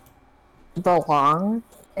doesn't belong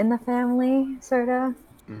in the family, sort of.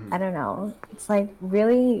 I don't know. It's like,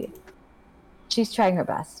 really, she's trying her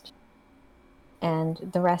best. And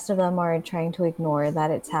the rest of them are trying to ignore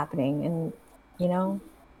that it's happening. And, you know,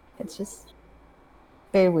 it's just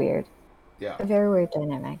very weird. Yeah. A very weird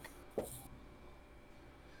dynamic.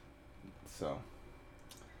 So,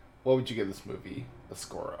 what would you give this movie a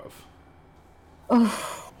score of?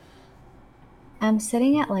 Oh, I'm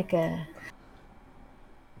sitting at like a.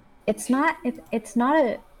 It's not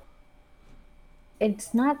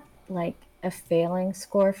like a failing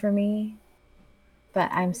score for me, but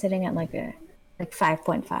I'm sitting at like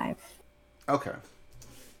 5.5. Okay.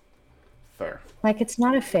 Fair. Like, it's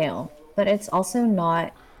not a fail, but it's also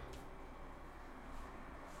not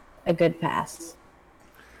a good pass.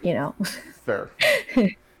 You know. Fair.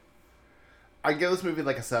 I give this movie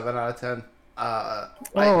like a 7 out of 10.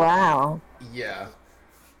 Wow. Yeah.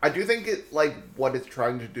 I do think it, like, what it's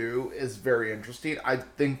trying to do is very interesting. I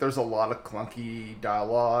think there's a lot of clunky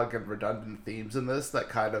dialogue and redundant themes in this that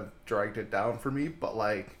kind of dragged it down for me, but,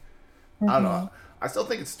 like, I don't know. I still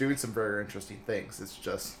think it's doing some very interesting things. It's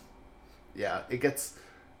just, yeah, it gets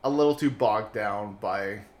a little too bogged down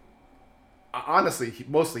by, honestly,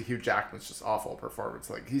 mostly Hugh Jackman's just awful performance.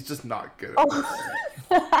 Like, he's just not good at this.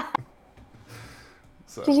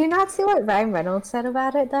 So, Did you not see what Ryan Reynolds said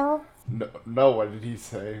about it, though? no, what did he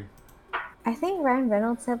say? I think Ryan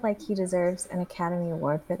Reynolds said, like, he deserves an Academy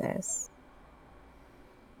Award for this.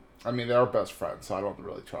 I mean, they're best friends, so I don't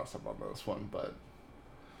really trust him on this one, but...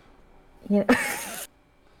 You know,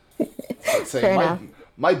 I'd say Fair enough.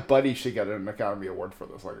 my buddy should get an Academy Award for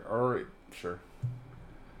this. Like, alright, sure.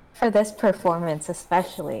 for this performance,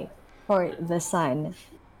 especially for the son.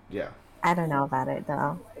 Yeah. I don't know about it,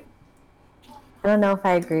 though. I don't know if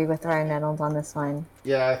I agree with Ryan Reynolds on this one.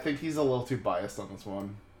 Yeah, I think he's a little too biased on this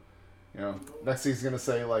one. You know, next thing he's gonna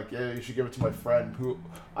say, like, yeah, you should give it to my friend who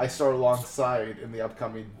I star alongside in the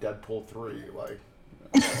upcoming Deadpool 3. Like,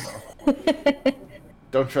 I don't know.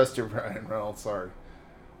 Don't trust your Ryan Reynolds, sorry.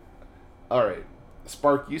 Alright.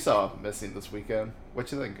 Spark, you saw Missing this weekend.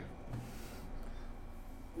 What you think?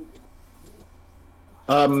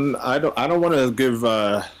 I don't want to give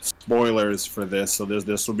spoilers for this, so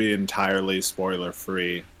this will be entirely spoiler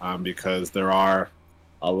free, because there are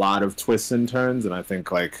a lot of twists and turns, and I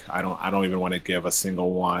think like I don't even want to give a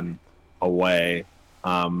single one away.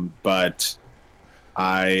 But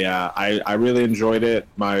I really enjoyed it.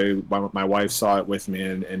 My wife saw it with me,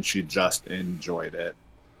 and she just enjoyed it.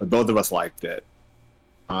 But both of us liked it.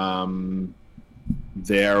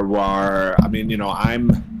 There were, I mean, you know,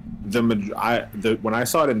 when I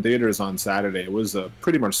saw it in theaters on Saturday, it was a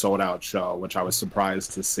pretty much sold out show, which I was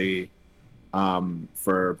surprised to see,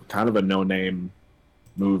 for kind of a no-name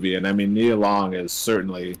movie. And I mean, Nia Long is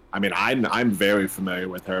certainly, I mean, I'm very familiar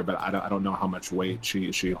with her, but I don't know how much weight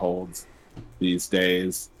she holds these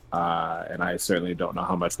days. And I certainly don't know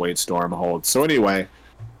how much weight Storm holds. So anyway,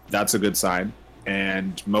 that's a good sign.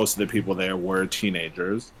 And most of the people there were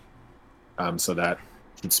teenagers. So that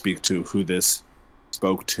should speak to who this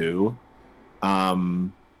spoke to.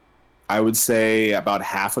 I would say about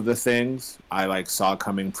half of the things I like saw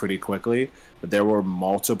coming pretty quickly, but there were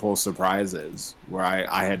multiple surprises where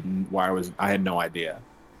I had no idea.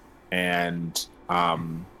 And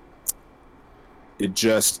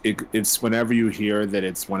it's whenever you hear that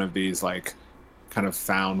it's one of these like kind of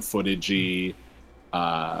found footagey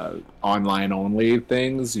online only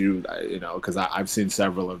things, you know, because I've seen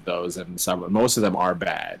several of those, and most of them are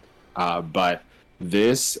bad, but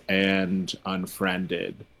this and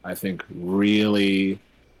Unfriended, I think, really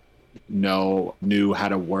knew how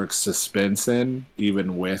to work suspense in,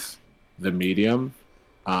 even with the medium.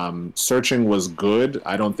 Searching was good.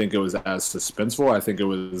 I don't think it was as suspenseful. I think it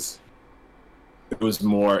was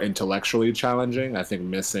more intellectually challenging. I think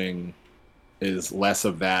Missing is less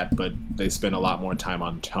of that, but they spend a lot more time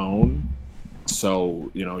on tone.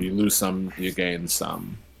 So, you know, you lose some, you gain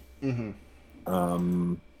some. Mm-hmm.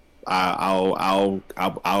 I'll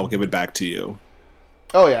give it back to you.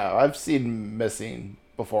 Oh yeah, I've seen Missing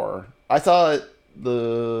before. I saw it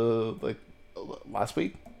last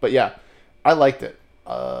week, but yeah, I liked it.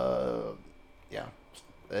 Yeah,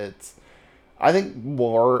 it's I think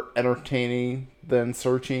more entertaining than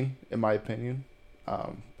Searching, in my opinion.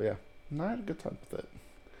 But yeah, I had a good time with it.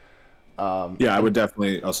 Yeah, I would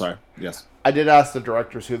definitely. Oh, sorry. Yes. I did ask the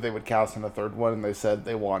directors who they would cast in the third one, and they said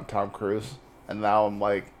they want Tom Cruise. And now I'm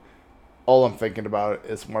like, all I'm thinking about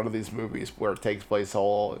is one of these movies where it takes place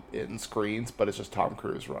all in screens, but it's just Tom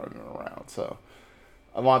Cruise running around. So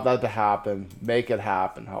I want that to happen. Make it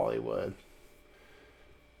happen, Hollywood.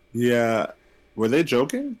 Yeah. Were they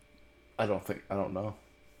joking? I don't know.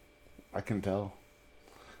 I can tell.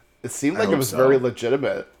 It seemed I like it hope was so. very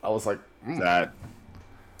legitimate. I was like, That.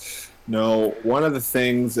 No, one of the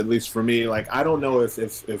things, at least for me, like I don't know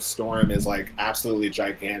if Storm is like absolutely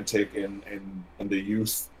gigantic in the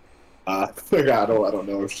youth. Like I don't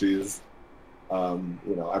know if she's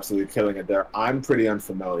absolutely killing it there. I'm pretty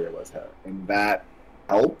unfamiliar with her, and that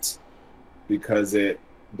helped because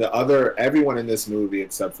everyone in this movie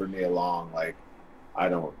except for Nia Long, like I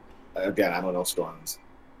don't know Storms,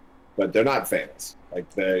 but they're not famous. Like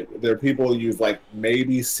they're people you've like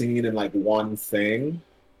maybe seen in like one thing.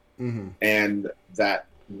 mm-hmm. And that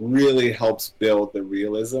really helps build the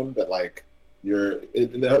realism that like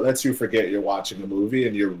it lets you forget you're watching a movie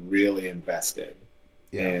and you're really invested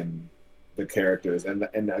in the characters. And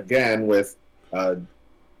again with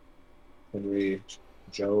Henry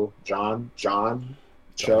John Cho.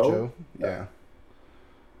 Joe? Yeah.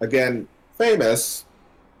 Again, famous,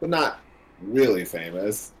 but not really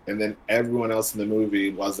famous. And then everyone else in the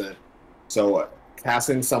movie wasn't. So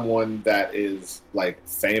casting someone that is like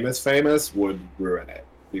famous would ruin it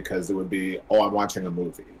because it would be, oh, I'm watching a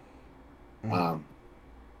movie.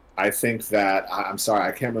 I think that I'm sorry,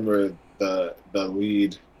 I can't remember the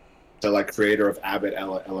lead, the like creator of Abbott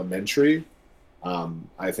Elementary.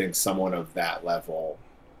 I think someone of that level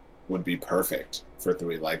would be perfect for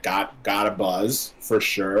 3. Like got a buzz for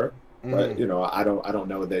sure, but you know, I don't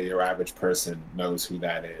know that your average person knows who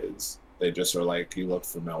that is. They just are like, you look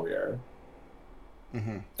familiar.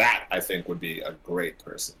 That I think would be a great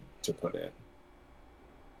person to put in.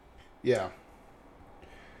 Yeah.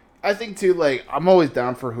 I think too, like, I'm always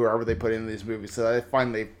down for whoever they put in these movies. So I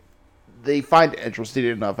find they find interesting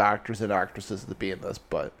enough actors and actresses to be in this,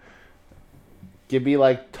 but give me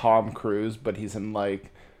like Tom Cruise, but he's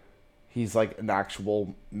like an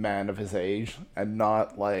actual man of his age and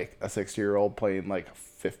not like a 60-year-old playing like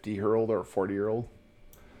a 50-year-old or a 40-year-old.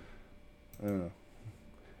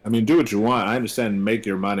 I mean, do what you want. I understand, make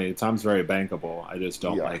your money. Tom's very bankable. I just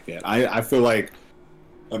don't like it. I feel like,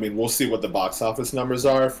 I mean, we'll see what the box office numbers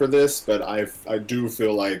are for this, but I do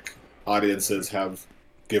feel like audiences have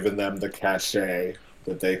given them the cachet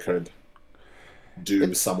that they could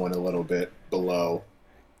do someone a little bit below.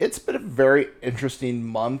 It's been a very interesting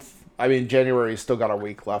month. I mean, January's still got a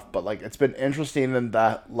week left, but like it's been interesting in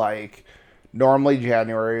that like normally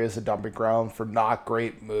January is a dumping ground for not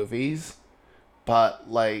great movies. But,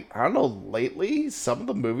 like, I don't know, lately, some of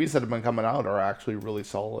the movies that have been coming out are actually really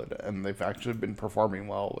solid, and they've actually been performing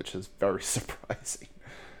well, which is very surprising.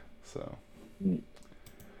 So,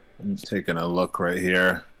 I'm taking a look right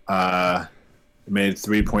here. It made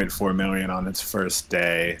 $3.4 million on its first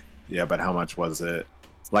day. Yeah, but how much was it?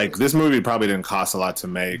 Like, this movie probably didn't cost a lot to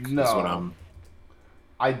make. No. That's what I'm...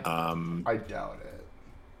 I doubt it.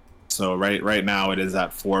 So, right now, it is at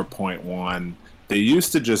 4.1. They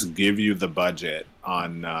used to just give you the budget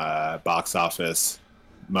on Box Office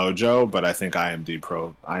Mojo, but I think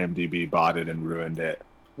IMDb bought it and ruined it.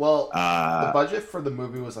 Well, the budget for the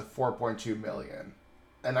movie was like $4.2 million,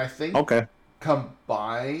 and I think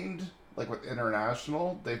combined, like with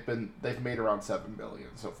international, they've made around $7 million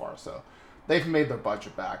so far. So they've made their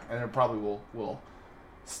budget back, and it probably will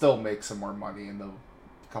still make some more money in the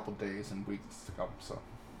couple days and weeks to come. So.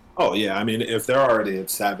 Oh, yeah. I mean, if they're already at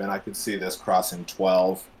 7, I could see this crossing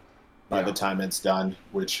 12 by the time it's done,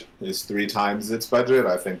 which is 3 times its budget.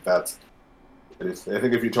 I think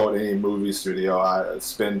if you told any movie studio, I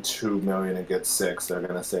spend $2 million and get 6, they're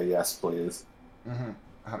going to say, yes, please.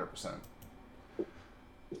 100%.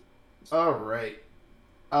 All right.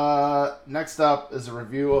 Next up is a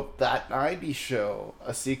review of That 90s Show,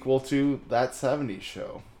 a sequel to That 70s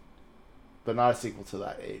Show. But not a sequel to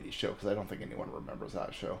That 80s Show, because I don't think anyone remembers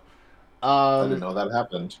that show. I didn't know that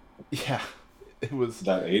happened. Yeah, it was...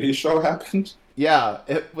 That 80s Show happened? Yeah,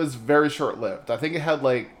 it was very short-lived. I think it had,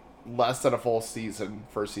 like, less than a full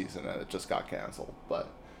first season, and it just got canceled. But,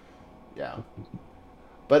 yeah.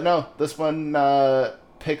 But no, this one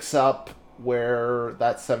picks up where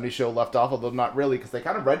That 70s Show left off, although not really, because they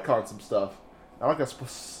kind of retconned some stuff. I'm not going to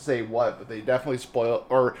say what, but they definitely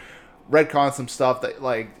retconned some stuff that,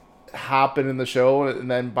 like, happened in the show, and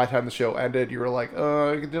then by the time the show ended, you were like,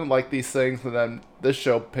 I didn't like these things, and then this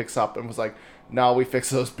show picks up and was like, no, we fix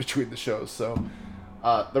those between the shows. So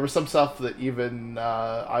there was some stuff that even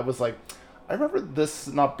I was like, I remember this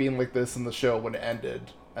not being like this in the show when it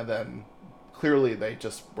ended, and then clearly they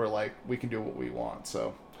just were like, we can do what we want,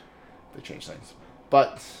 so they changed things.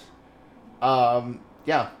 But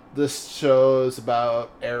yeah, this show is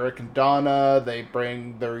about Eric and Donna. They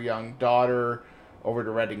bring their young daughter over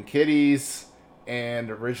to Redding Kitties,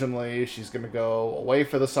 and originally she's going to go away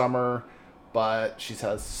for the summer, but she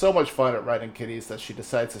has so much fun at Redding Kitties that she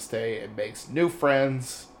decides to stay and makes new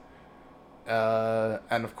friends.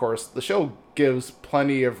 And of course, the show gives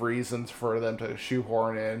plenty of reasons for them to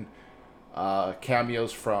shoehorn in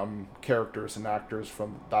cameos from characters and actors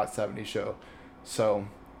from That 70s Show. So,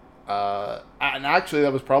 and actually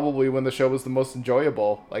that was probably when the show was the most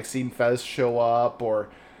enjoyable, like seeing Fez show up, or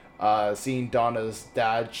seeing Donna's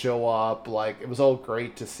dad show up. Like, it was all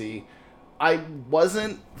great to see. I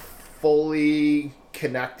wasn't fully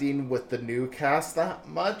connecting with the new cast that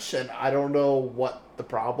much, and I don't know what the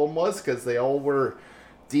problem was, because they all were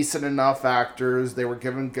decent enough actors, they were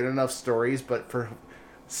given good enough stories, but for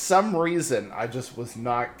some reason I just was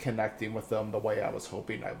not connecting with them the way I was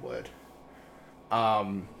hoping I would.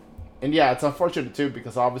 And yeah, it's unfortunate too,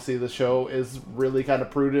 because obviously the show is really kind of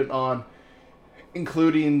prudent on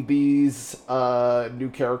including these new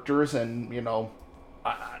characters, and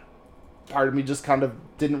part of me just kind of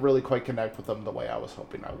didn't really quite connect with them the way I was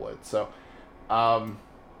hoping I would. So,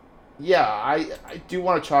 yeah, I do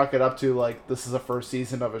want to chalk it up to, like, this is the first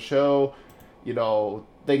season of a show.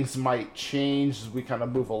 Things might change as we kind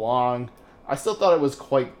of move along. I still thought it was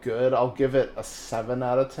quite good. I'll give it a 7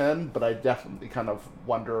 out of 10, but I definitely kind of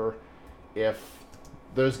wonder if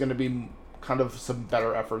there's going to be kind of some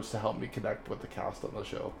better efforts to help me connect with the cast on the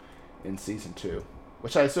show in season 2,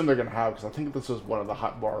 which I assume they're going to have, because I think this was one of the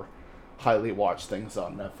more highly watched things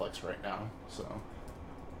on Netflix right now. So,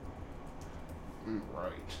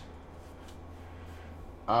 right.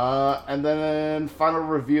 And then final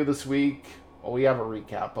review this week. Well, we have a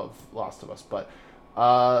recap of Last of Us, but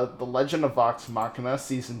The Legend of Vox Machina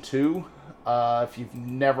Season 2. If you've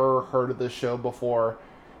never heard of this show before,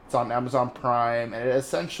 it's on Amazon Prime, and it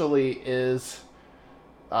essentially is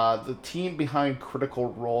the team behind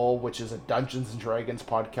Critical Role, which is a Dungeons & Dragons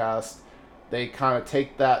podcast. They kind of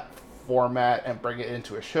take that format and bring it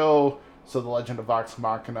into a show. So The Legend of Vox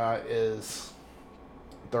Machina is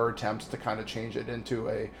their attempts to kind of change it into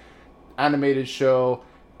a animated show.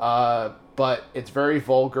 But it's very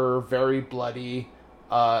vulgar, very bloody.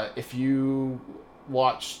 If you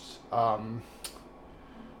watched,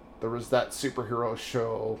 there was that superhero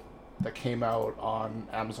show that came out on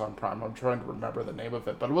Amazon Prime. I'm trying to remember the name of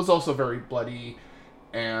it, but it was also very bloody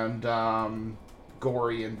and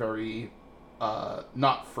gory and very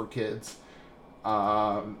not for kids.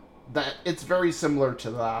 That it's very similar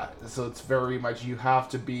to that. So it's very much, you have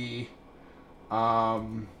to be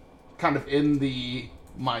kind of in the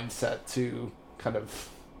mindset to kind of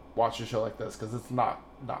watch a show like this, because it's not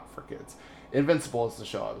for kids. Invincible is the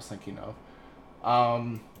show I was thinking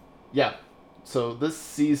of. Yeah, so this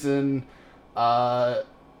season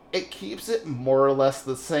it keeps it more or less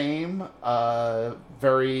the same.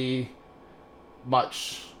 Very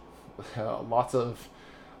much lots of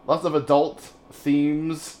adult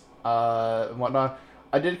themes and whatnot.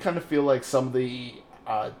 I did kind of feel like some of the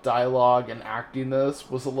dialogue and acting this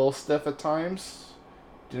was a little stiff at times.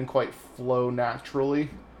 Didn't quite flow naturally.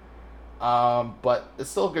 But it's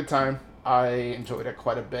still a good time. I enjoyed it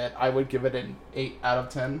quite a bit. I would give it an 8 out of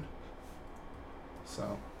 10.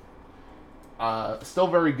 So, still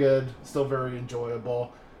very good. Still very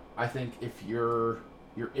enjoyable. I think if you're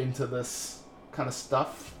into this kind of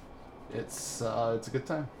stuff, it's a good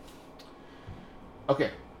time.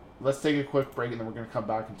 Okay, let's take a quick break, and then we're going to come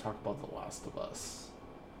back and talk about The Last of Us.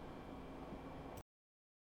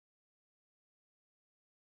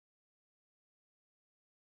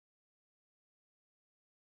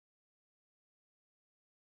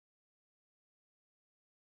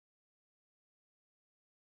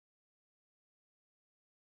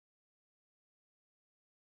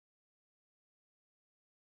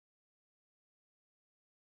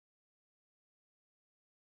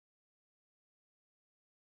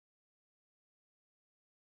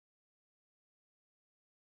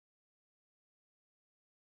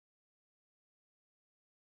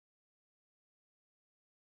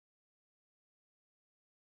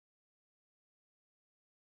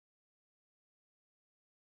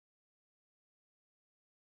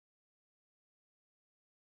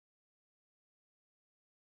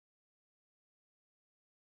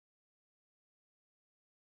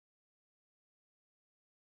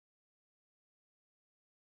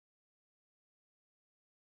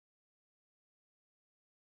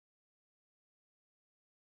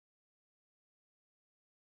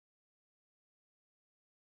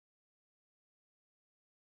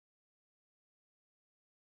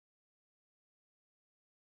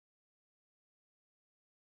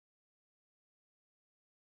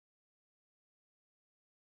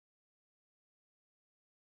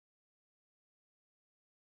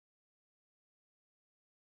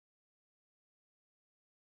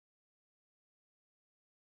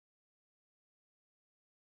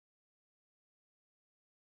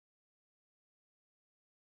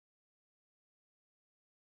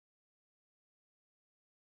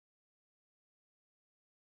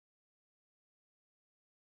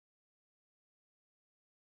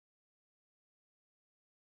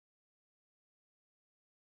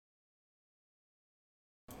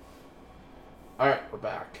 Alright, we're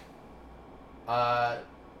back.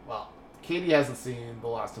 Well, Katie hasn't seen The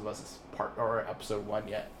Last of Us episode 1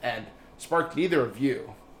 yet, and Spark, neither of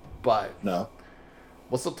you, but No.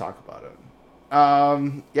 we'll still talk about it.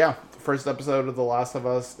 Yeah, the first episode of The Last of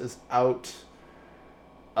Us is out.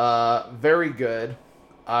 Very good.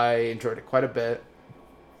 I enjoyed it quite a bit.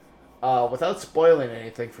 Without spoiling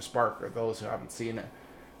anything for Spark or those who haven't seen it,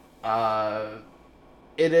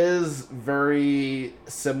 it is very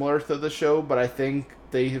similar to the show, but I think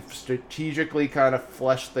they have strategically kind of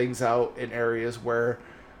fleshed things out in areas where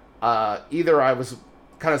either I was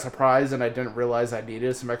kind of surprised and I didn't realize I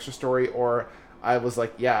needed some extra story, or I was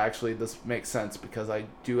like, yeah, actually this makes sense because I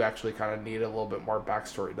do actually kind of need a little bit more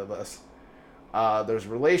backstory to this. There's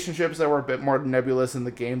relationships that were a bit more nebulous in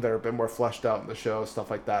the game that are a bit more fleshed out in the show,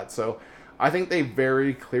 stuff like that. So I think they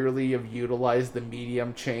very clearly have utilized the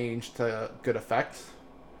medium change to good effect.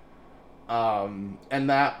 And in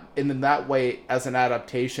that way, as an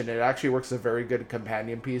adaptation, it actually works as a very good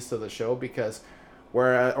companion piece to the show because,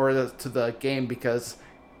 to the game, because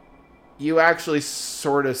you actually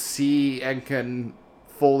sort of see and can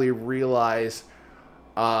fully realize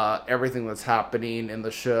everything that's happening in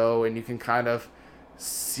the show, and you can kind of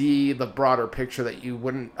see the broader picture that you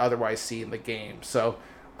wouldn't otherwise see in the game. So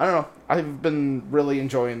I don't know. I've been really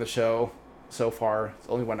enjoying the show so far. It's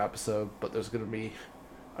only one episode, but there's going to be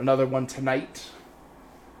another one tonight.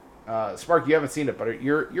 Spark, you haven't seen it, but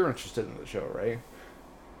you're interested in the show, right?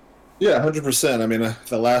 Yeah, 100%. I mean,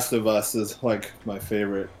 The Last of Us is like my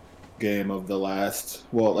favorite game of the last.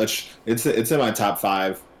 Well, it's in my top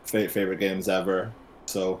 5 favorite games ever.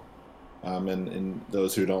 So, and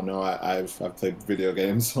those who don't know, I've played video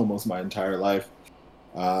games almost my entire life,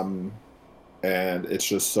 and it's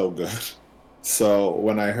just so good. So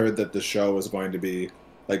when I heard that the show was going to be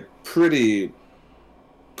like pretty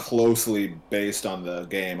closely based on the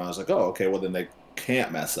game, I was like, oh, okay, well then they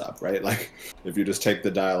can't mess up, right? Like if you just take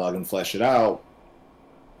the dialogue and flesh it out.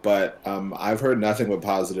 But I've heard nothing but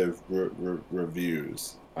positive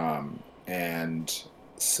reviews, and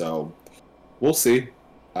so we'll see.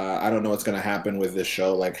 I don't know what's going to happen with this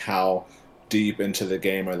show, like how deep into the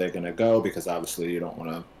game are they going to go, because obviously you don't want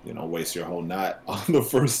to, waste your whole nut on the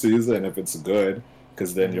first season if it's good,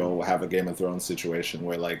 because then you'll have a Game of Thrones situation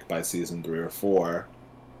where like by season 3 or 4,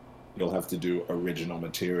 you'll have to do original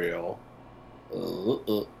material.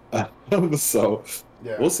 So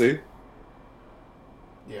Yeah. we'll see.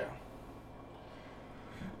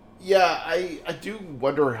 Yeah, I do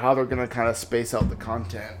wonder how they're going to kind of space out the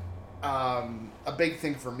content. A big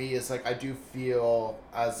thing for me is like I do feel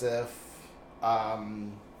as if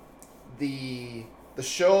the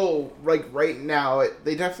show, like right now,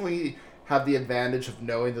 they definitely have the advantage of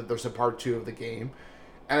knowing that there's a part 2 of the game,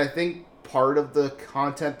 and I think part of the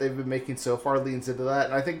content they've been making so far leans into that.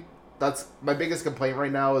 And I think that's my biggest complaint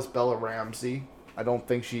right now is Bella Ramsey. I don't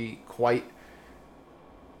think she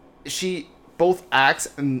both acts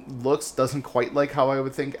and looks doesn't quite like how I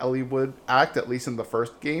would think Ellie would act, at least in the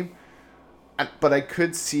first game. But I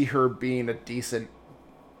could see her being a decent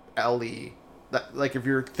Ellie. That, like, if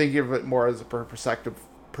you're thinking of it more as a perspective,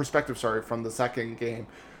 from the second game,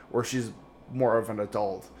 where she's more of an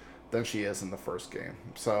adult than she is in the first game.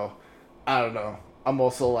 So, I don't know. I'm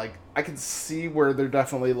also like, I can see where they're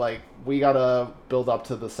definitely like, we gotta build up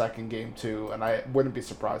to the second game too, and I wouldn't be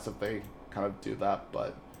surprised if they kind of do that.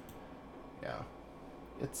 But yeah,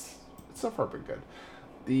 it's so far been good.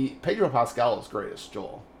 The Pedro Pascal is great as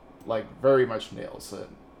Joel. Like, very much nails it.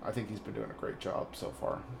 I think he's been doing a great job so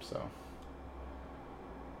far. So,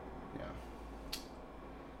 yeah.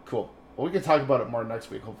 Cool. Well, we can talk about it more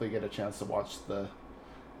next week. Hopefully get a chance to watch the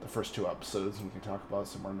first 2 episodes, and we can talk about it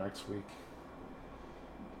some more next week.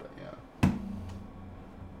 But, yeah.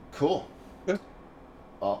 Cool. Yeah.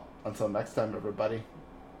 Well, until next time, everybody.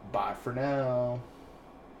 Bye for now.